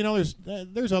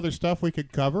 There's other stuff we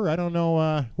could cover. I don't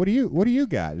know. What do you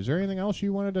got? Is there anything else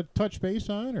you wanted to touch base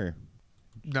on, or?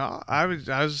 No, I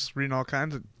was reading all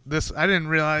kinds of this. I didn't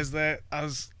realize that. I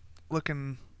was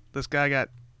looking. This guy got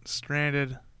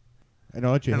stranded. I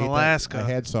know that you in hate Alaska. That. I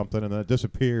had something and then it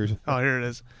disappears. Oh, here it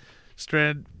is.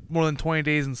 Stranded more than 20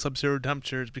 days in sub-zero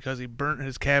temperatures because he burnt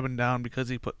his cabin down because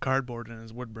he put cardboard in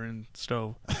his wood-burning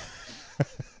stove.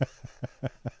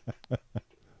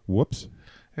 Whoops.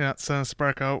 Yeah, sent a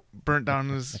spark out, burnt down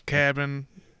his cabin,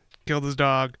 killed his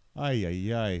dog.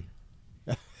 Ay.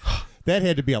 That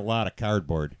had to be a lot of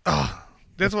cardboard. Oh,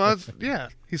 that's what I was, yeah.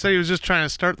 He said he was just trying to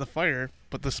start the fire,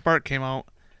 but the spark came out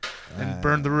and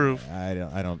burned the roof. I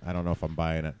don't know if I'm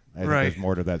buying it. I think Right. there's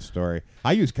more to that story.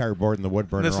 I use cardboard in the wood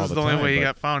burner This all is the the time. only way he but-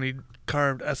 got found. He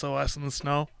carved SOS in the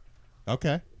snow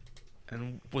Okay.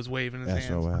 and was waving his hands.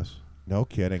 SOS. No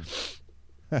kidding.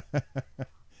 Yikes.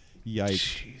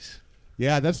 Jeez.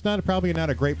 Yeah, that's probably not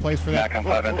a great place for that. Back on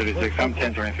 536, I'm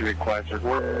 1023 required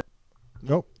report.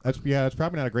 Nope. That's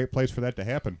probably not a great place for that to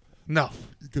happen. No.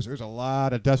 Because there's a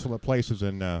lot of desolate places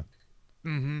in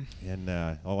Mm-hmm.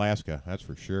 Alaska. That's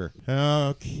for sure.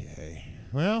 Okay.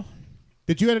 Well,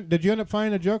 did you end up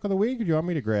finding a joke of the week? Or do you want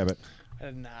me to grab it? I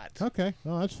did not. Okay.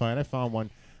 Well, that's fine. I found one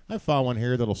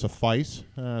here that'll suffice.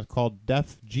 Called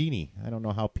Deaf Genie. I don't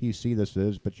know how PC this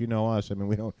is, but you know us. I mean,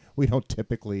 we don't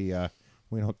typically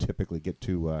get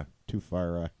too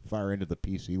far into the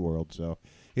PC world. So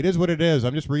it is what it is.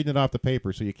 I'm just reading it off the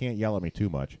paper, so you can't yell at me too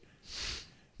much.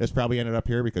 This probably ended up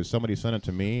here because somebody sent it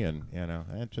to me, and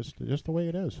it's just the way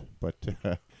it is. But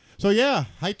so yeah,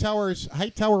 Hightower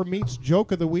meets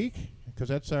joke of the week, because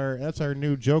that's our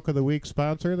new joke of the week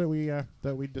sponsor that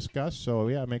we discussed. So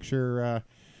yeah, make sure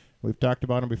we've talked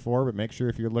about them before, but make sure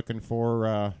if you're looking for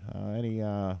any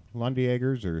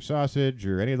Lundiagers or sausage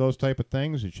or any of those type of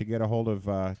things, you should get a hold of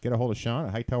Sean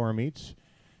at Hightower Meats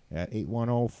at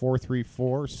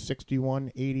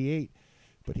 810-434-6188.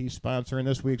 But he's sponsoring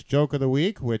this week's joke of the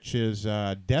week, which is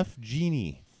Deaf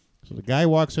Genie. So the guy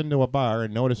walks into a bar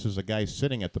and notices a guy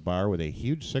sitting at the bar with a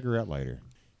huge cigarette lighter.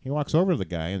 He walks over to the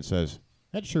guy and says,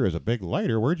 "That sure is a big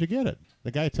lighter. Where'd you get it?" The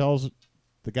guy tells him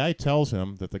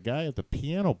that the guy at the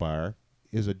piano bar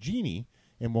is a genie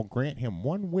and will grant him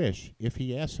one wish if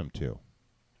he asks him to.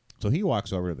 So he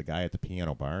walks over to the guy at the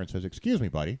piano bar and says, "Excuse me,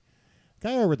 buddy. The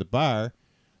guy over at the bar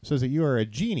says that you are a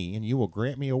genie and you will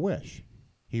grant me a wish."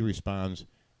 He responds,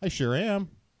 "I sure am.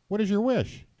 What is your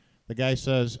wish?" The guy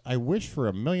says, "I wish for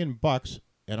 $1 million,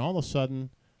 and all of a sudden,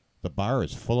 the bar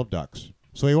is full of ducks."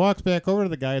 So he walks back over to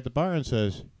the guy at the bar and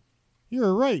says,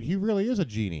 "You're right. He really is a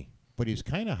genie, but he's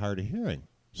kind of hard of hearing."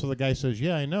 So the guy says,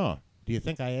 "Yeah, I know. Do you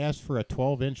think I asked for a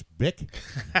 12-inch Bic?"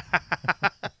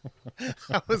 I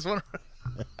was wondering.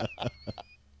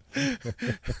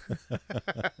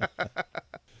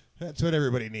 That's what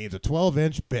everybody needs, a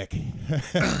 12-inch Bic.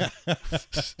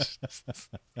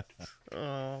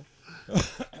 Oh.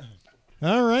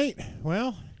 All right.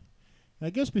 Well, I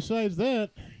guess besides that,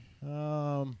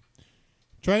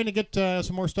 trying to get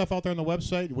some more stuff out there on the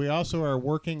website. We also are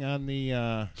working on the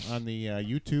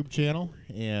YouTube channel,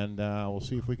 and we'll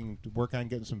see if we can work on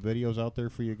getting some videos out there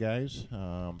for you guys.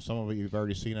 Some of it you've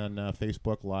already seen on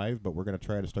Facebook Live, but we're going to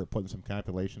try to start putting some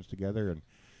compilations together and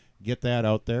get that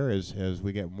out there as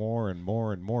we get more and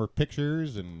more and more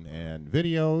pictures and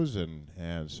videos,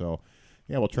 and so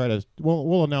yeah,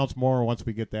 we'll announce more once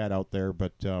we get that out there.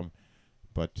 But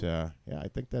yeah, I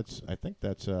think that's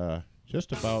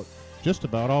just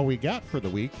about all we got for the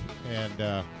week.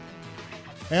 And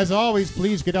as always,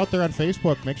 please get out there on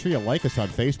Facebook. Make sure you like us on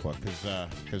Facebook,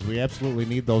 because we absolutely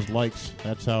need those likes.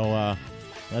 That's how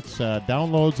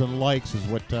downloads and likes is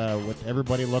what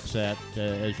everybody looks at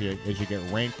as you get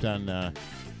ranked on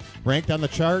the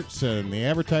charts, and the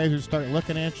advertisers start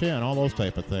looking at you and all those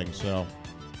type of things.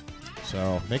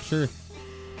 So make sure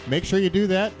you do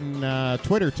that, and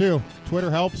Twitter too.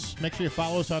 Twitter helps. Make sure you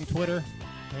follow us on Twitter.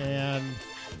 And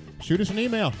shoot us an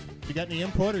email if you got any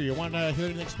input, or you want to hear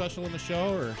anything special in the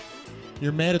show, or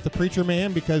you're mad at the preacher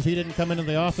man because he didn't come into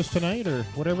the office tonight, or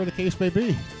whatever the case may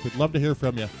be. We'd love to hear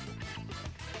from you.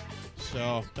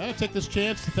 So I'll take this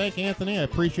chance to thank Anthony. I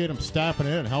appreciate him stopping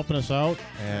in and helping us out.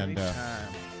 And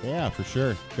yeah, for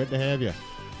sure. Good to have you.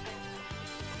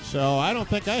 So I don't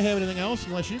think I have anything else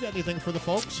unless you got anything for the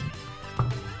folks.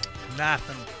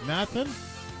 Nothing?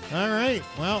 All right.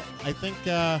 Well, I think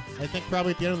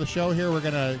probably at the end of the show here we're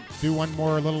gonna do one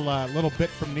more little bit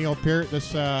from Neil Peart.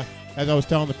 This, as I was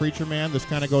telling the preacher man, this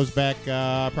kind of goes back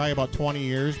probably about 20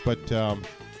 years, but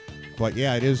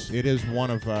yeah, it is one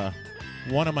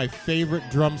of my favorite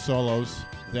drum solos.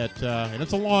 And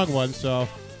it's a long one. So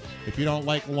if you don't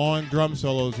like long drum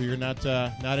solos, or you're not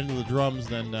into the drums,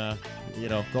 then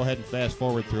go ahead and fast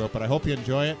forward through it. But I hope you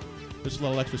enjoy it. Just a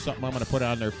little extra something I'm gonna put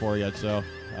on there for you. So.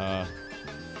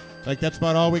 That's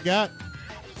about all we got.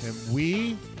 And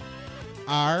we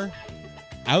are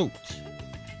out.